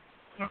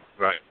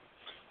 Right.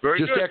 Very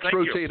Just good.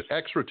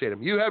 X-rotate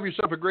them. You have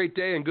yourself a great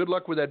day, and good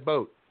luck with that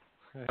boat.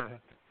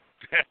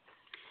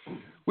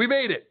 We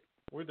made it.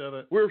 We did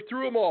it. We're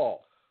through them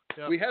all.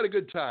 Yep. We had a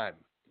good time.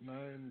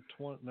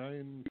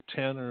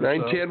 9:10 or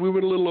 9:10. We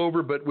went a little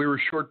over, but we were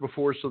short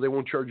before, so they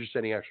won't charge us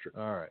any extra.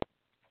 All right.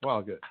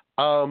 Well, good.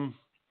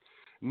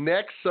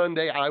 Next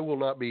Sunday, I will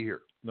not be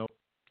here. Nope.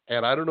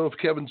 And I don't know if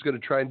Kevin's going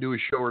to try and do a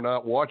show or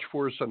not. Watch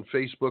for us on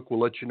Facebook. We'll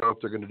let you know if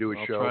they're going to do a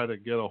show. I'll try to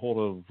get a hold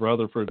of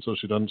Rutherford so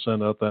she doesn't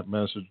send out that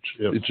message.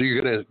 So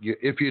you're going to,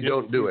 if you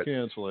don't do it.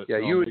 Cancel it. Yeah,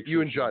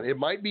 you and John. It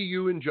might be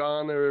you and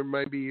John, or it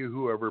might be you,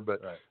 whoever,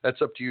 but that's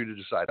up to you to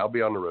decide. I'll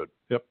be on the road.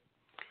 Yep.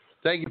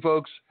 Thank you,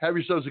 folks. Have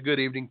yourselves a good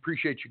evening.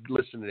 Appreciate you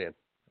listening in.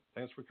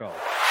 Thanks for calling.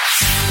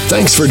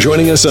 Thanks for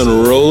joining us on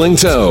Rolling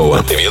Toe.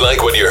 If you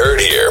like what you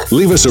heard here,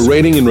 leave us a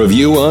rating and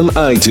review on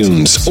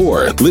iTunes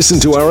or listen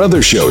to our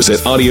other shows at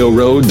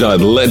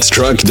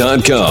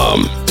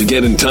audioroad.letstruck.com. To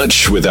get in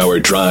touch with our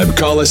tribe,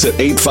 call us at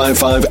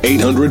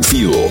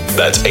 855-800-FUEL.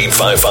 That's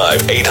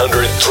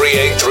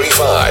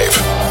 855-800-3835.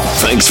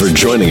 Thanks for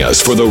joining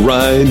us for the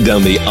ride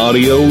down the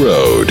audio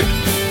road.